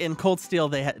 Yeah, in Cold Steel,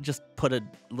 they had just put a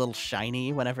little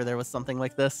shiny whenever there was something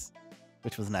like this,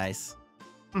 which was nice.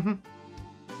 Mm-hmm.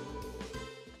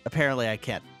 Apparently, I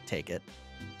can't take it.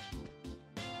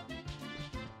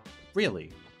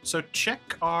 Really? So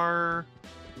check our...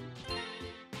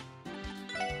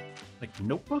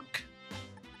 notebook?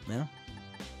 Yeah.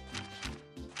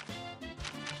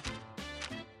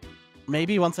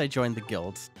 Maybe once I join the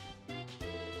guild.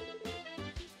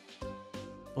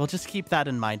 We'll just keep that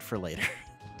in mind for later.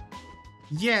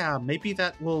 Yeah, maybe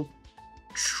that will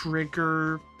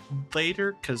trigger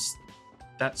later, because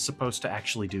that's supposed to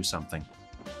actually do something.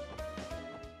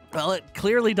 Well, it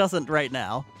clearly doesn't right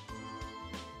now.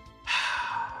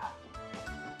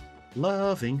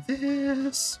 Loving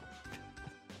this.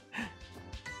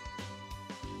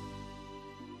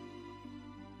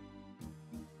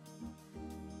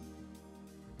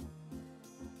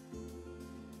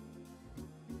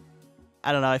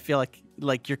 I don't know. I feel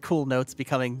like your cool notes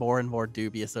becoming more and more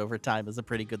dubious over time is a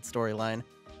pretty good storyline.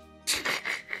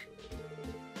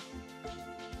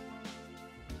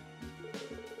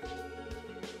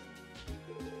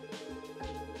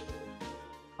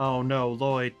 Oh no,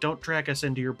 Lloyd, don't drag us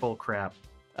into your bullcrap.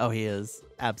 Oh, he is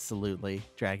absolutely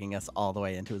dragging us all the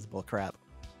way into his bullcrap.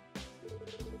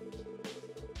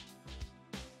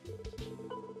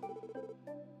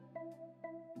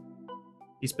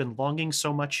 He's been longing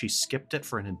so much he skipped it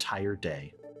for an entire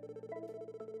day.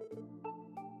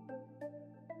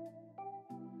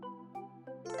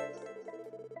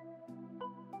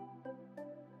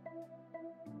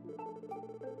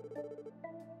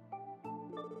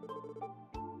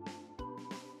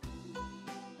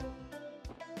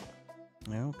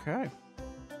 Okay.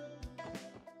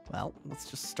 Well, let's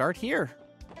just start here.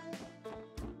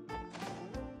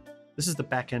 This is the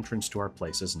back entrance to our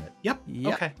place, isn't it? Yep.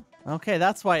 Okay. Okay,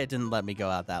 that's why it didn't let me go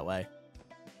out that way.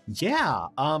 Yeah,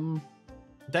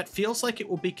 that feels like it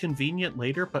will be convenient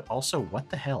later, but also, what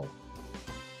the hell?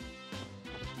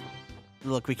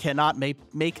 Look, we cannot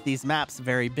make these maps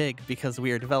very big because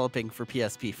we are developing for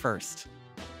PSP first.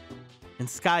 In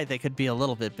Sky, they could be a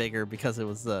little bit bigger because it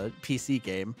was a PC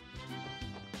game.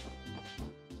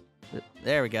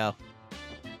 There we go.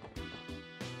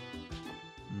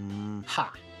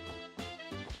 Ha!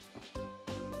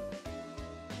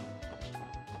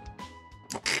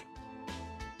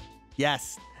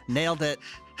 Yes, nailed it.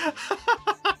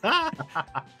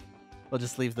 We'll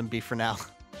just leave them be for now.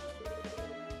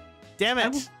 Damn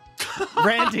it,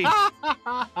 Randy.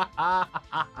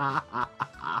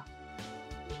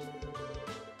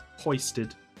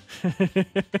 Hoisted.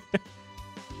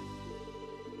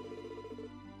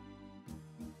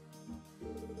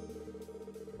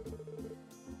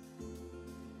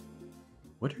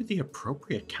 What are the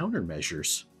appropriate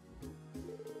countermeasures?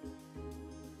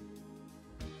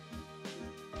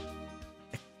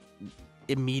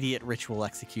 Immediate ritual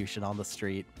execution on the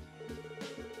street.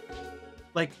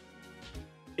 Like,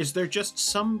 is there just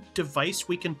some device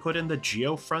we can put in the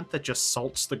geofront that just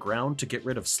salts the ground to get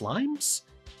rid of slimes?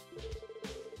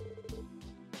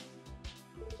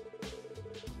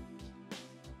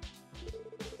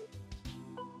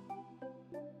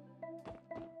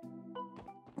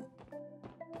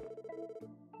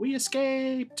 We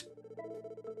escaped!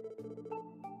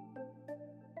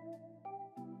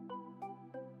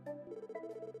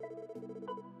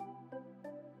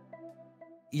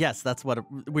 Yes, that's what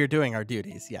we're doing, our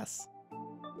duties, yes.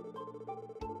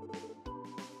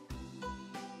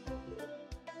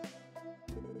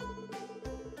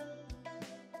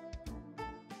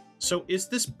 So is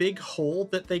this big hole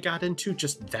that they got into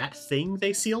just that thing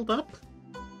they sealed up?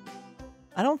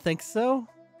 I don't think so.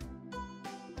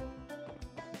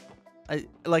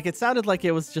 It sounded like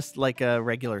it was just like a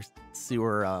regular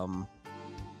sewer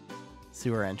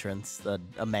entrance.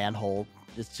 A manhole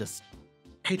is just...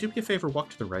 Hey, do me a favor, walk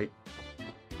to the right.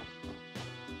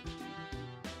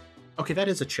 Okay, that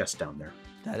is a chest down there.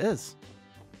 That is.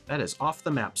 That is off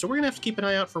the map. So we're gonna have to keep an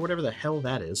eye out for whatever the hell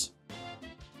that is.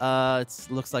 It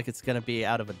looks like it's gonna be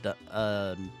out of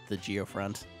the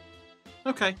geofront.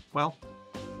 Okay, well.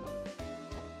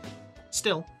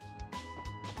 Still.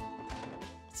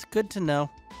 It's good to know.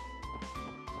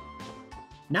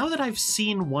 Now that I've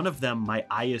seen one of them, my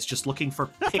eye is just looking for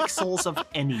pixels of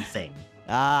anything.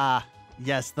 Ah,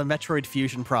 yes, the Metroid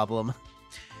Fusion problem.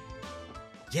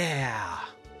 Yeah.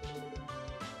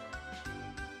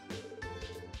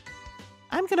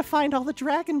 I'm gonna find all the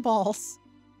Dragon Balls.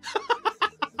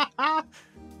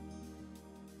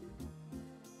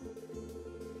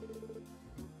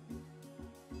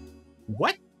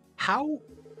 What? How?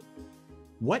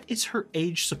 What is her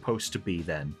age supposed to be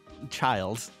then?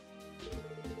 Child.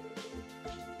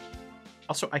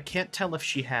 Also, I can't tell if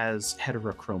she has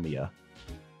heterochromia.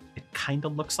 It kind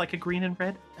of looks like a green and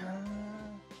red.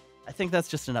 I think that's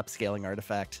just an upscaling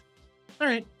artifact. All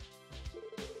right.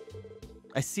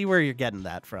 I see where you're getting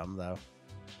that from, though.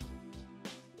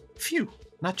 Phew,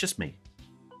 not just me.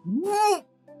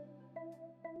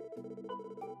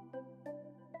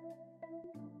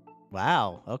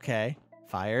 Wow, okay.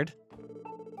 Fired.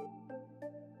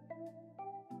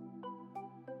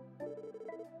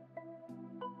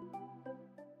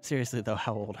 Seriously, though,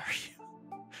 how old are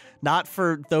you? Not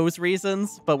for those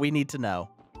reasons, but we need to know.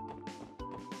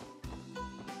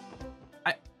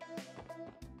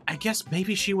 I guess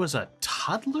maybe she was a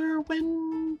toddler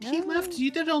when he left.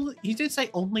 You did say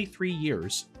only 3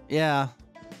 years. Yeah.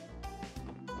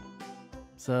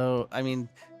 So, I mean,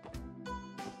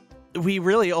 we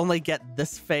really only get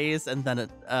this phase and then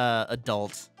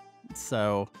adult.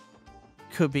 So,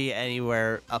 could be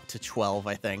anywhere up to 12,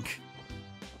 I think.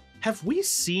 Have we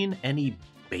seen any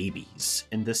babies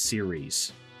in this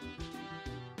series?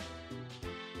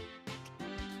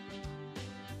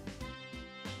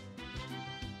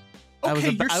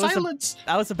 Okay, your silence.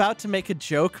 I was about to make a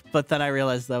joke, but then I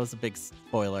realized that was a big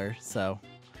spoiler. So,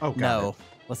 oh, no.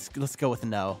 Let's go with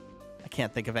no. I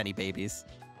can't think of any babies.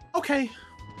 Okay.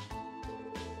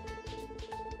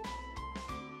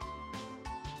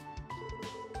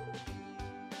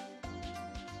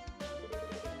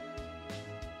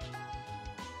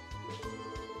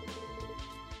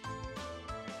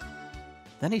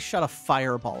 Then he shot a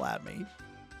fireball at me.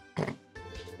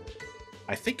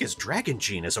 I think his dragon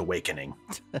gene is awakening.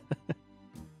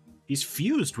 He's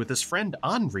fused with his friend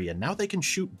Armory, and now they can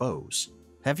shoot bows.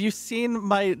 Have you seen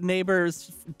my neighbor's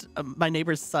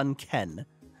son, Ken?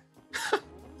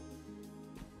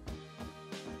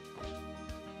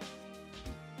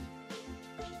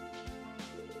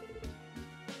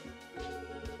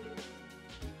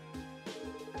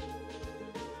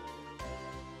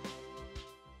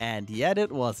 And yet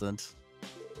it wasn't.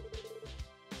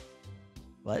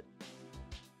 What?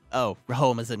 Oh,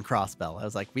 home is in Crossbell. I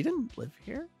was like, we didn't live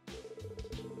here?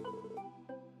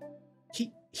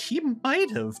 He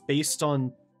might have, based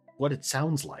on what it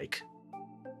sounds like.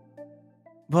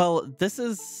 Well, this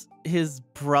is his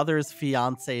brother's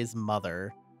fiance's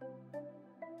mother.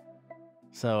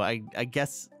 So I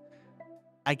guess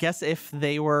if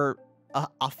they were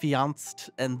affianced,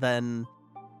 and then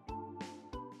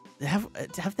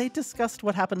have they discussed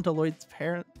what happened to Lloyd's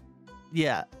parent?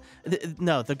 Yeah,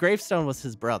 no, the gravestone was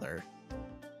his brother.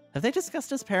 Have they discussed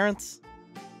his parents?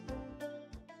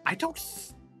 I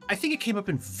think it came up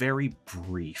in very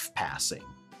brief passing.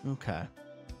 Okay.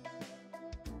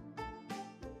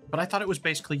 But I thought it was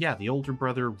basically, yeah, the older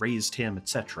brother raised him,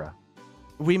 etc.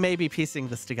 We may be piecing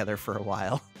this together for a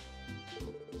while.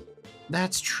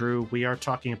 That's true. We are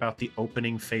talking about the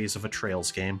opening phase of a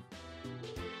Trails game.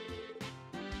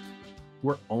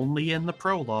 We're only in the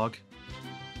prologue.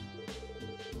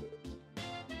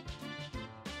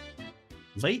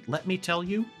 Late, let me tell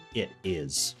you, it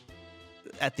is.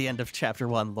 At the end of chapter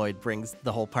 1, Lloyd brings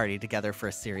the whole party together for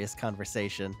a serious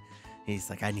conversation. He's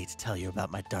like, I need to tell you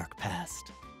about my dark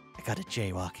past. I got a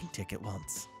jaywalking ticket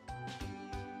once.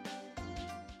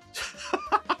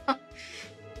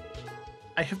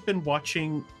 I have been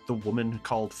watching The Woman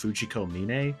Called Fujiko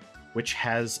Mine, which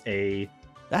has a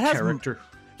character...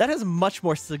 That has much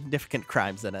more significant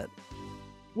crimes in it.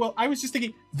 Well, I was just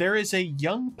thinking, there is a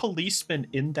young policeman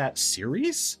in that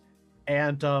series,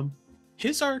 and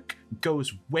his arc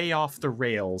goes way off the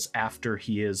rails after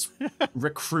he is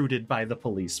recruited by the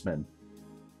policeman.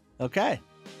 Okay.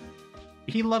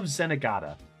 He loves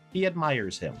Zenigata. He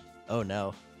admires him. Oh,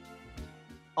 no.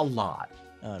 A lot.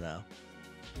 Oh, no.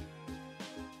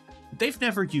 They've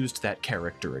never used that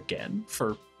character again,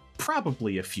 for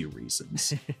probably a few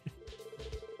reasons.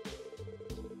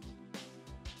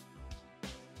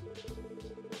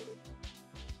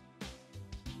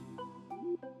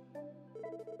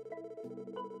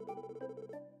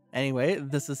 Anyway,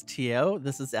 this is Tio,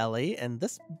 this is Ellie, and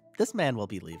this man will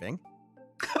be leaving.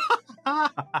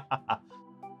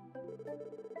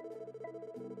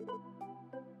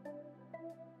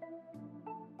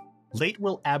 Leyte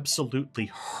will absolutely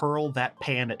hurl that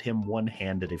pan at him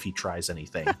one-handed if he tries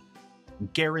anything.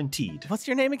 Guaranteed. What's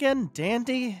your name again?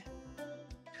 Dandy?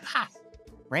 Ha!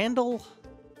 Randall?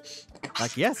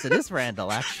 Like, yes, it is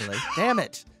Randall, actually. Damn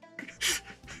it.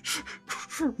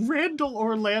 Randall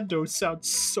Orlando sounds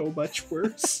so much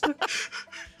worse.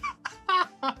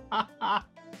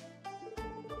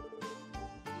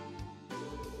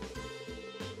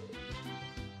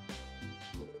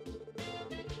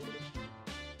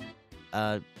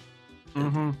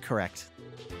 Correct.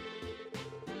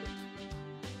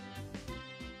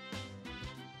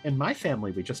 In my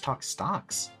family, we just talk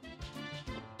stocks.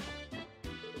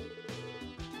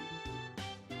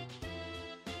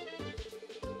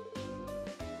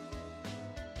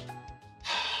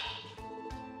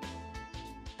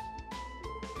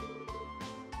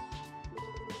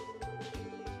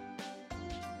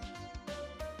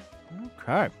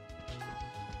 Okay.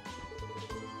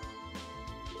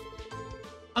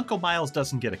 Uncle Miles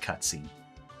doesn't get a cutscene.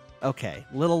 Okay,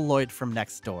 little Lloyd from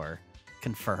next door.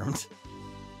 Confirmed.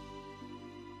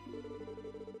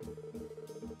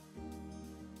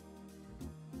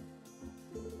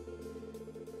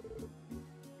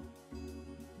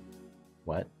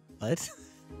 What? What?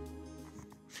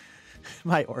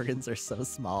 My organs are so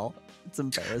small. It's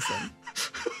embarrassing.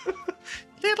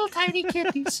 Little tiny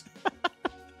kitties.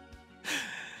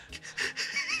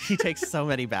 He takes so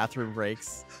many bathroom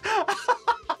breaks.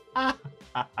 I'm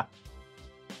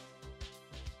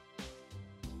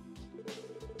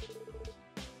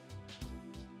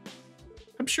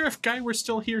sure if Guy were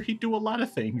still here, he'd do a lot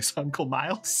of things, Uncle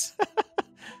Miles.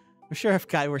 I'm sure if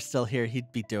Guy were still here,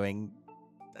 he'd be doing...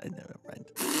 never mind.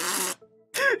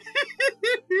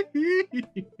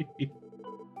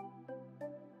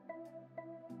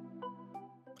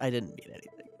 I didn't mean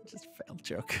anything. Just failed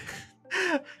joke.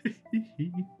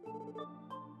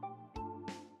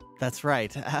 That's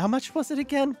right. How much was it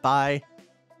again? Bye.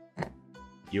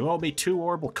 You owe me 2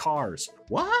 orbital cars.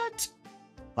 What?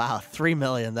 Wow, 3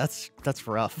 million. That's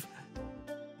rough.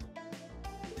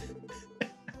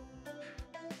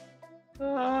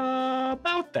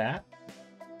 About that.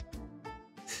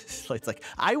 It's like,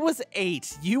 I was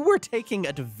 8. You were taking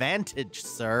advantage,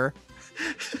 sir.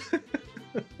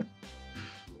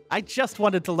 I just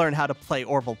wanted to learn how to play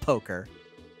orbital poker.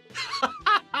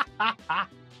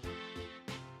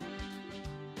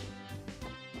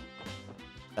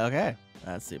 Okay,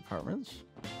 that's the apartments.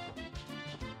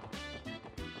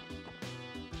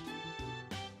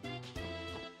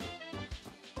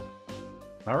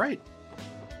 All right.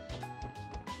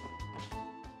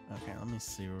 Okay, let me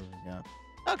see where we got.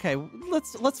 Okay,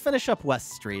 let's finish up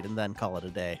West Street and then call it a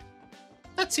day.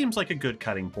 That seems like a good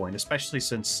cutting point, especially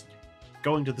since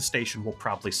going to the station will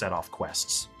probably set off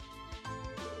quests.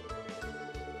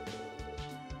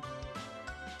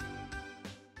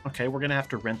 Okay, we're gonna have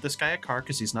to rent this guy a car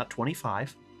because he's not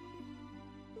 25.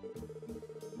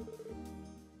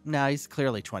 No, he's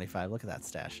clearly 25. Look at that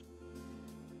stash.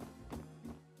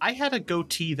 I had a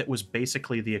goatee that was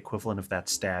basically the equivalent of that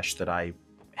stash that I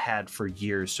had for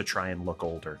years to try and look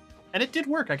older. And it did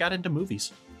work. I got into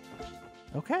movies.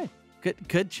 Okay.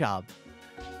 Good job.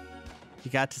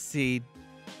 You got to see,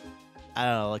 I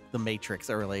don't know, like The Matrix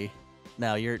early.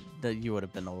 No, you would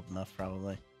have been old enough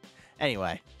probably.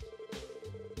 Anyway.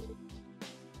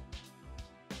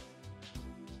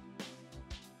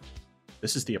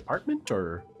 This is the apartment,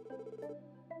 or?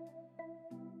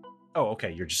 Oh,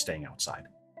 okay. You're just staying outside.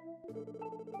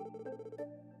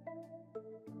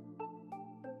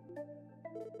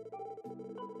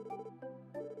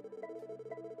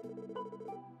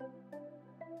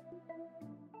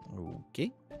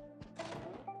 Okay.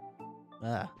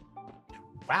 Ah.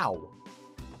 Wow.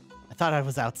 I thought I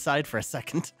was outside for a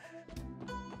second.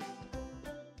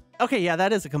 Okay, yeah,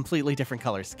 that is a completely different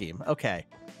color scheme. Okay.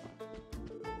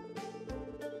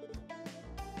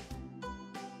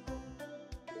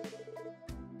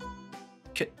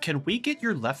 Can we get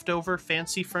your leftover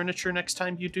fancy furniture next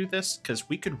time you do this? Because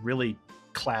we could really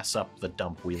class up the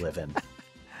dump we live in.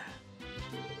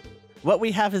 What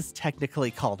we have is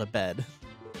technically called a bed.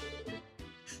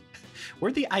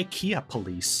 We're the IKEA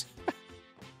police.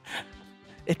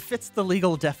 It fits the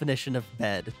legal definition of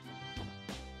bed.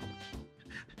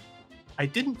 I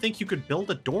didn't think you could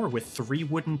build a door with 3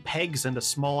 wooden pegs and a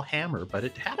small hammer, but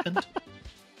it happened.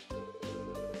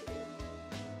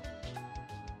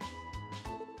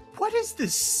 What is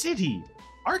this city?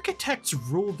 Architects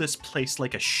rule this place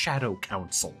like a shadow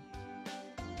council.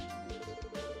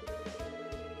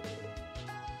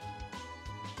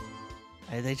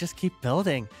 They just keep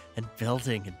building and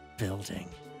building and building.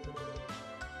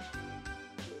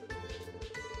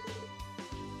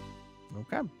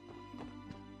 Okay.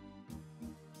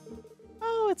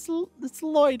 Oh, it's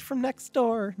Lloyd from next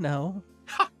door. No.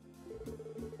 Ha!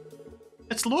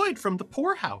 It's Lloyd from the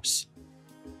poorhouse.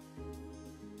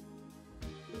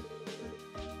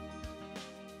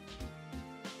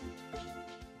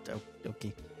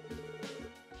 Okay.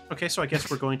 Okay, so I guess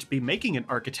we're going to be making an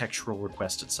architectural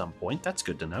request at some point. That's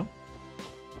good to know.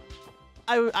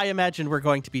 I imagine we're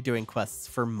going to be doing quests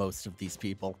for most of these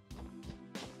people.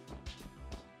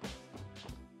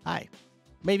 Hi.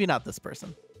 Maybe not this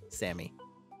person. Sammy.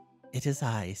 It is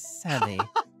I, Sammy.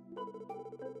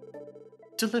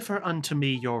 Deliver unto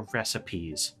me your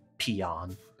recipes,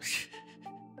 peon.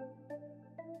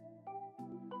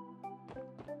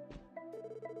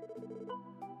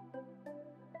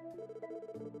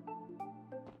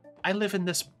 I live in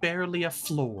this barely a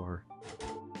floor.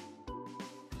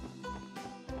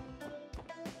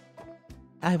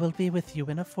 I will be with you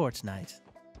in a fortnight.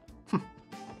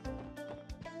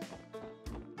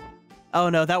 Oh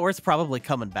no, that word's probably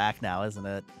coming back now, isn't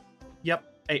it? Yep.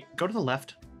 Hey, go to the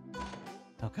left.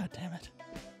 Oh, god damn it.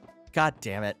 God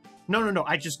damn it. No.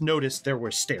 I just noticed there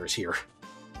were stairs here.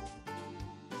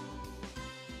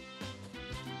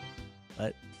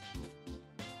 What?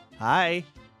 Hi.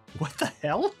 What the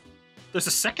hell? There's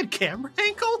a second camera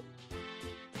angle?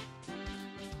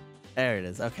 There it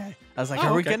is. Okay. I was like, Oh,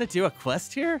 are we okay. going to do a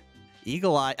quest here?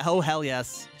 Eagle Eye. Oh, hell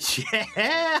yes.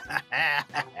 Yeah!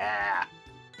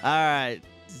 All right.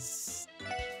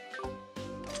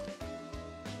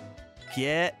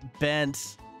 Get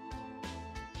bent.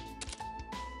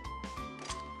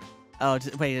 Oh,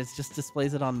 wait, it just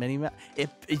displays it on minimap.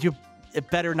 It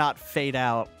better not fade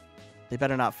out. They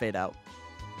better not fade out.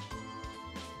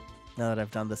 Now that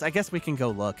I've done this, I guess we can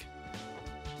go look.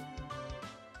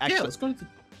 Actually, Yeah, let's go to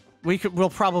the... we'll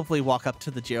probably walk up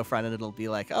to the geofront and it'll be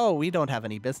like, oh, we don't have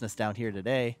any business down here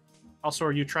today. Also,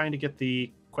 are you trying to get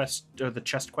the quest, or the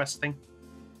chest quest thing?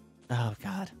 Oh,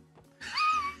 God.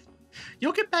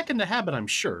 You'll get back in the habit, I'm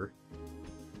sure.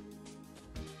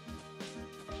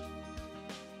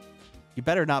 You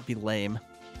better not be lame.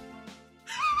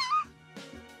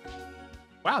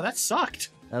 Wow, that sucked.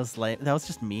 That was lame. That was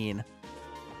just mean.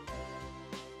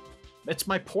 It's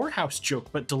my poorhouse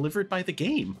joke, but delivered by the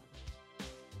game.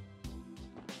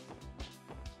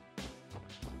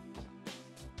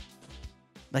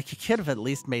 Like, you could have at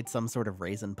least made some sort of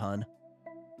raisin pun.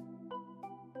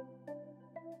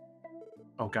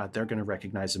 Oh god, they're gonna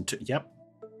recognize him too. Yep.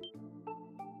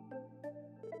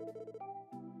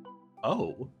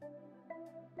 Oh.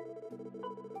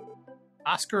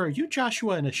 Oscar, are you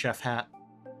Joshua in a chef hat?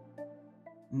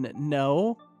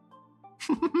 No.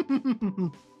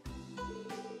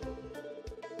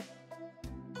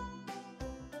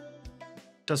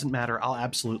 Doesn't matter, I'll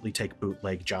absolutely take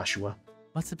bootleg Joshua.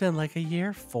 What's it been, like a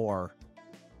year? 4.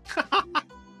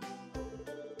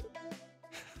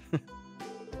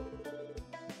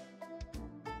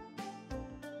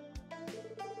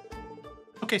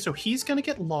 Okay, so he's gonna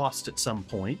get lost at some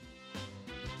point.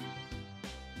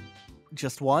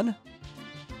 Just one?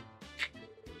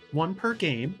 One per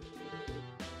game.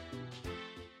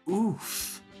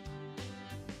 Oof.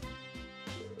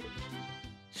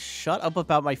 Shut up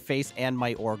about my face and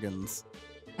my organs.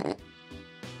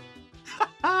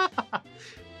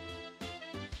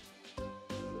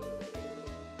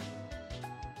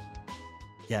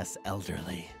 Yes,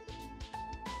 elderly.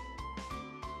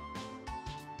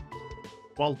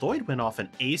 While Lloyd went off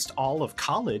and aced all of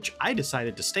college, I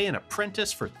decided to stay an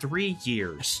apprentice for 3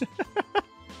 years.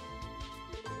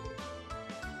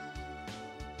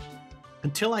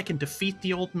 Until I can defeat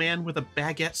the old man with a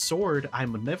baguette sword,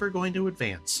 I'm never going to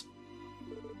advance.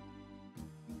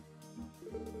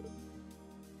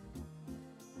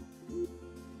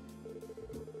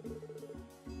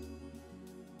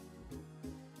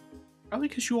 Probably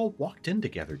because you all walked in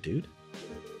together, dude.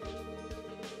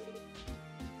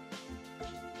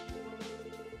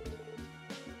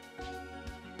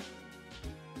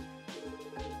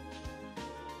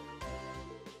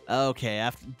 Okay,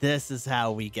 this is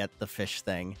how we get the fish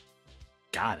thing.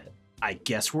 Got it. I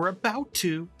guess we're about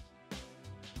to.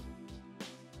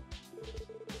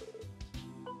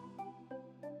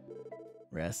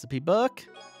 Recipe book.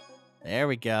 There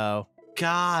we go.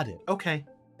 Got it. Okay.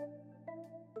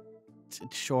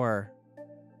 Sure.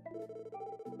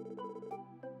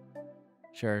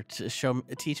 Sure.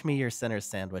 Teach me your sinner's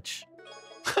sandwich.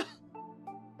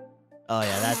 Oh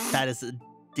yeah, that is an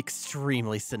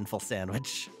extremely sinful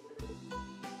sandwich.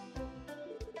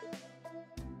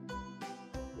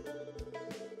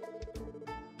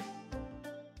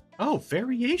 Oh,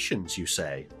 variations, you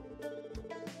say?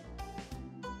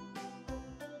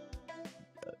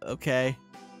 Okay.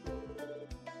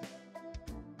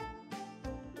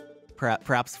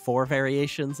 Perhaps 4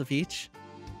 variations of each?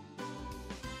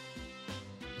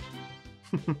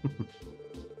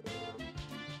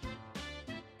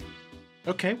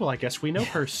 Okay, well, I guess we know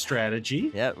her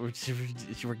strategy. Yeah,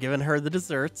 we're giving her the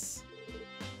desserts.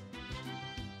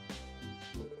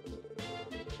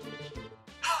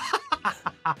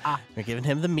 We're giving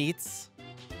him the meats.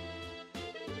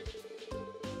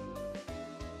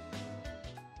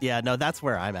 Yeah, no, that's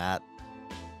where I'm at.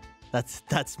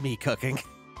 That's me cooking.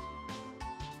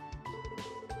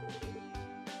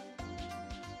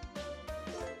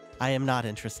 I am not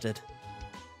interested.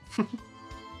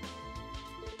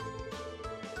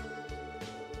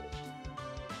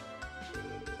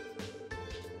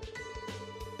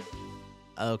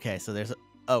 Okay, so there's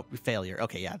failure.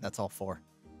 Okay, yeah, that's all 4.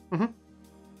 Mm-hmm.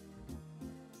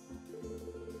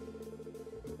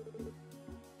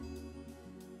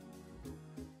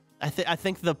 I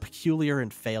think the peculiar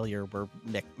and failure were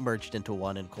merged into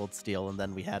one in Cold Steel, and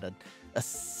then we had a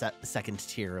second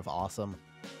tier of awesome.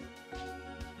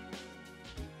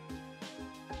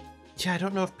 Yeah, I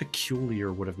don't know if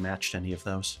peculiar would have matched any of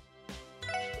those.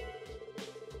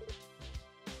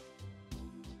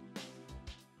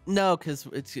 No, because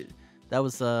that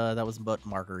was what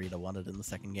Margarita wanted in the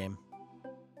second game.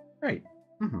 Right.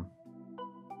 Mm-hmm.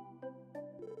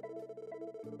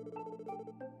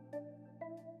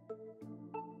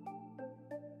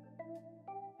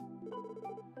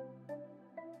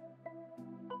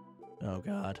 Oh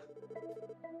God.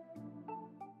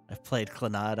 I've played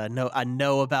Clannad. I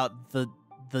know about the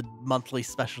monthly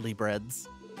specialty breads.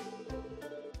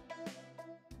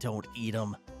 Don't eat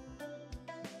them.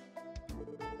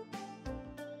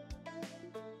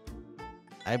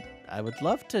 I would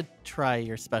love to try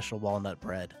your special walnut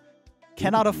bread.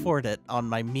 Cannot afford it on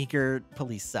my meager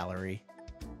police salary.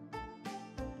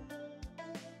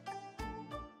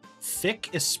 Thick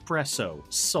espresso.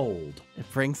 Sold.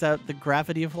 It brings out the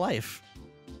gravity of life.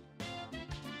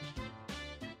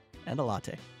 And a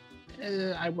latte.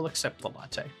 I will accept the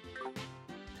latte.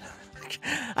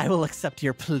 I will accept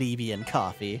your plebeian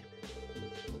coffee.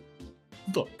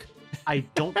 Look, I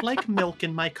don't like milk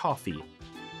in my coffee.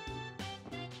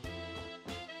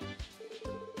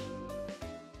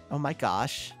 Oh my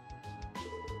gosh.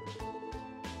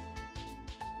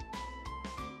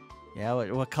 Yeah,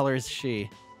 what color is she?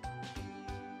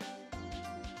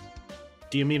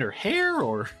 Do you mean her hair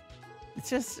or? It's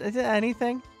just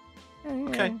anything.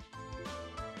 Okay.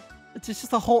 It's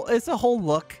just a whole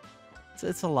look.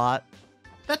 It's a lot.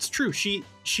 That's true. She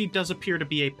does appear to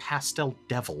be a pastel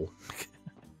devil.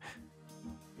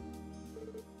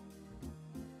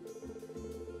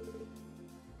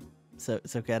 So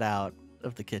get out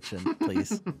of the kitchen,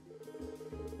 please.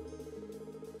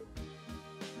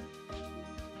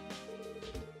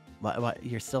 What?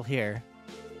 You're still here.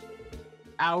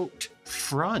 Out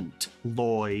front,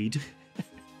 Lloyd.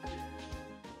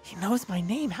 He knows my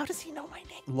name. How does he know my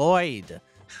name? Lloyd.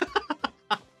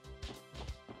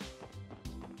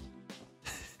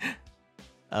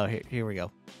 Oh, here we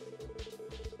go.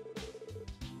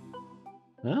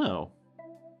 Oh.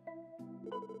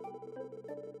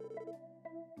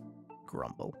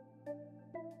 Grumble.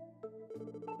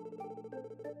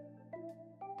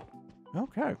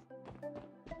 Okay.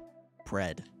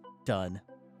 Bread. Done.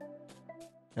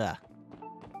 Ah.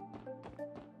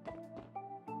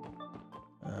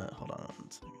 Hold on one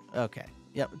second. Okay.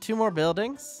 Yep, 2 more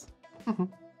buildings.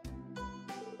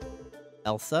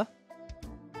 Elsa.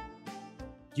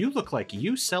 You look like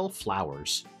you sell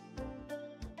flowers.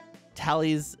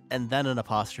 Tallies and then an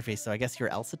apostrophe, so I guess you're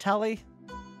Elsa Tally?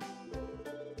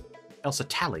 Elsa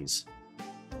Tallies.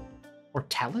 Or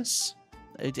Tallis?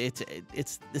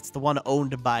 It's the one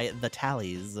owned by the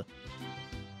Tallies.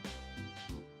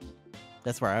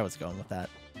 That's where I was going with that.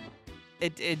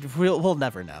 We'll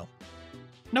never know.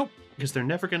 Nope, because they're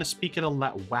never going to speak it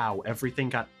aloud. Wow, everything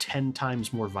got 10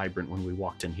 times more vibrant when we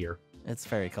walked in here. It's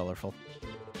very colorful.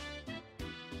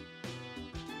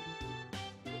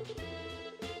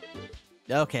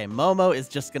 Okay, Momo is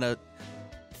just gonna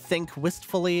think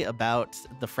wistfully about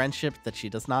the friendship that she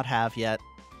does not have yet,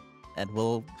 and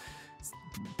will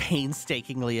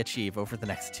painstakingly achieve over the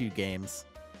next 2 games.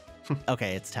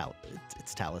 Okay, it's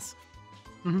Talus.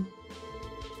 Mm-hmm.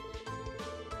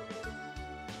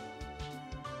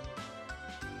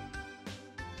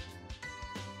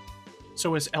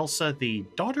 So is Elsa the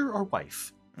daughter or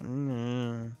wife?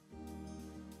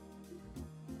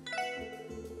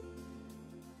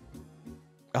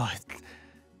 Oh,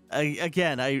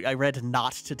 I read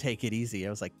not to take it easy. I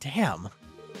was like, damn.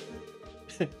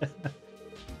 All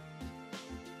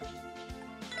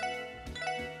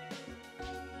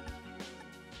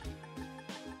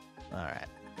right.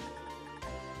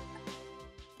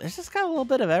 It's just got a little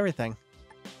bit of everything.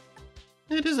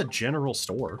 It is a general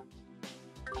store.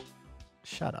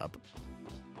 Shut up.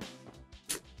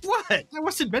 What? That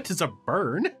wasn't meant as a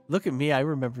burn. Look at me. I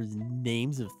remember the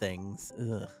names of things.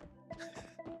 Ugh.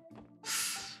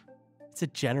 It's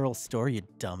a general store, you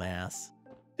dumbass.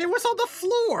 It was on the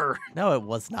floor. No, it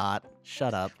was not.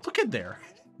 Shut up. Look in there.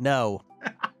 No.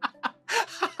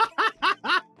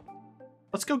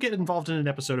 Let's go get involved in an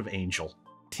episode of Angel.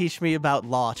 Teach me about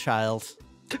law, child.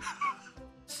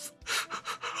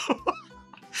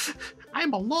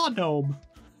 I'm a law gnome.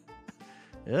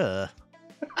 Ugh.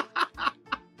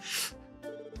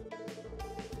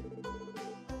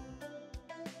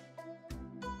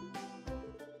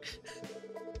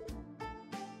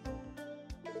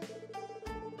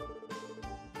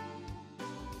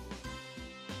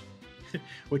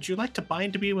 Would you like to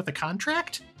bind me with a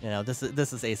contract? You know, this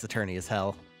is Ace Attorney as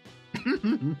hell.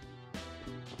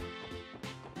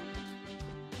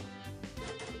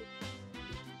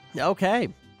 Okay.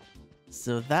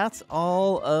 So that's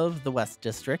all of the West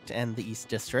District and the East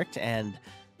District and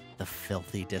the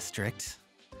Filthy District.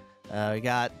 We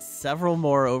got several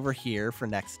more over here for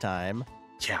next time.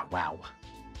 Yeah, wow.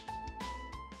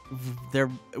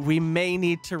 We may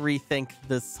need to rethink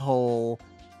this whole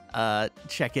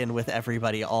check in with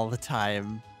everybody all the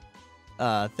time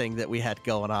thing that we had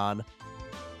going on.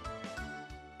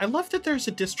 I love that there's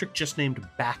a district just named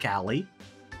Back Alley.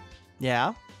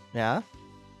 Yeah.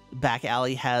 Back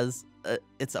Alley has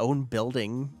its own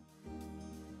building.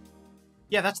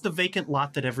 Yeah, that's the vacant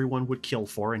lot that everyone would kill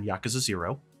for in Yakuza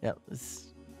 0. Yep.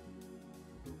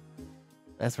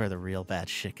 That's where the real bad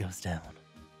shit goes down.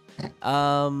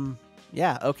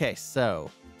 Yeah, okay,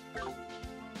 so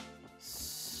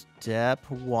step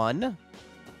 1.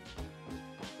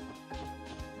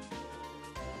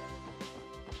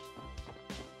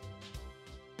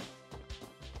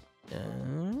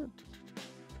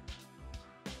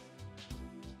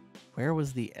 Where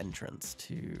was the entrance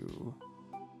to?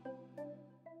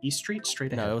 East Street,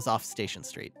 straight ahead. No, it was off Station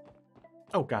Street.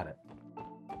 Oh, got it.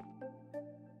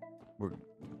 We're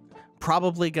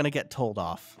probably gonna get told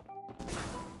off.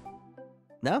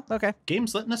 No? Okay.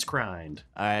 Game's letting us grind.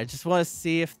 All right, I just want to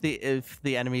see if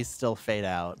the enemies still fade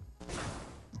out.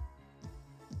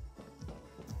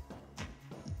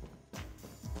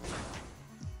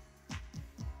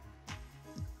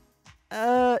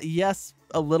 Yes,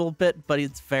 a little bit, but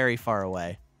it's very far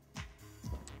away.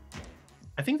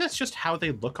 I think that's just how they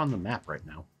look on the map right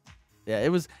now. Yeah,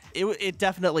 it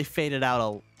definitely faded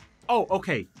out Oh,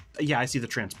 okay. Yeah, I see the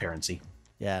transparency.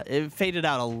 Yeah, it faded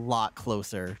out a lot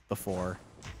closer before.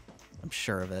 I'm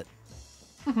sure of it.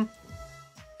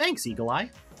 Thanks, Eagle Eye.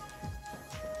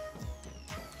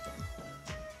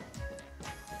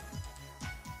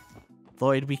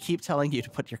 Lloyd, we keep telling you to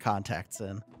put your contacts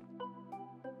in.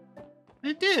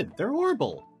 It did. They're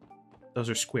horrible. Those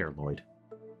are square, Lloyd.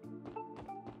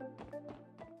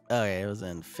 Okay, it was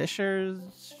in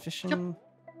Fisher's fishing.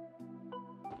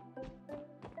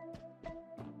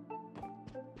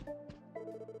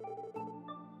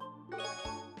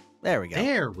 There we go.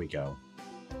 There we go.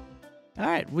 All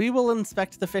right, we will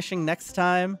inspect the fishing next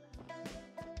time.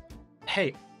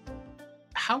 Hey,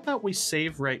 how about we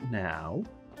save right now?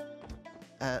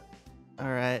 All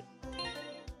right.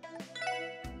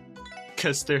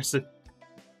 Because there's a...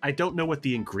 I don't know what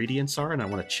the ingredients are, and I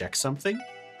want to check something.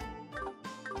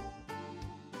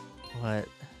 What?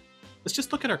 Let's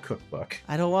just look at our cookbook.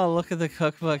 I don't want to look at the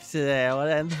cookbook today. I want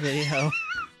to end the video.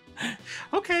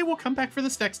 Okay, we'll come back for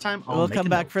this next time. We'll come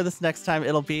back for this next time.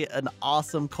 It'll be an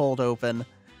awesome cold open.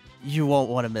 You won't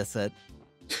want to miss it.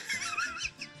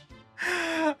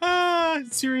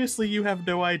 Seriously, you have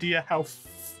no idea how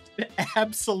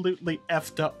absolutely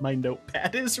effed up my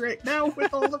notepad is right now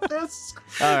with all of this.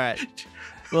 All right.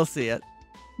 We'll see it.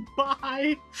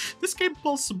 Bye. This game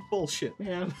pulls some bullshit,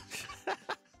 man.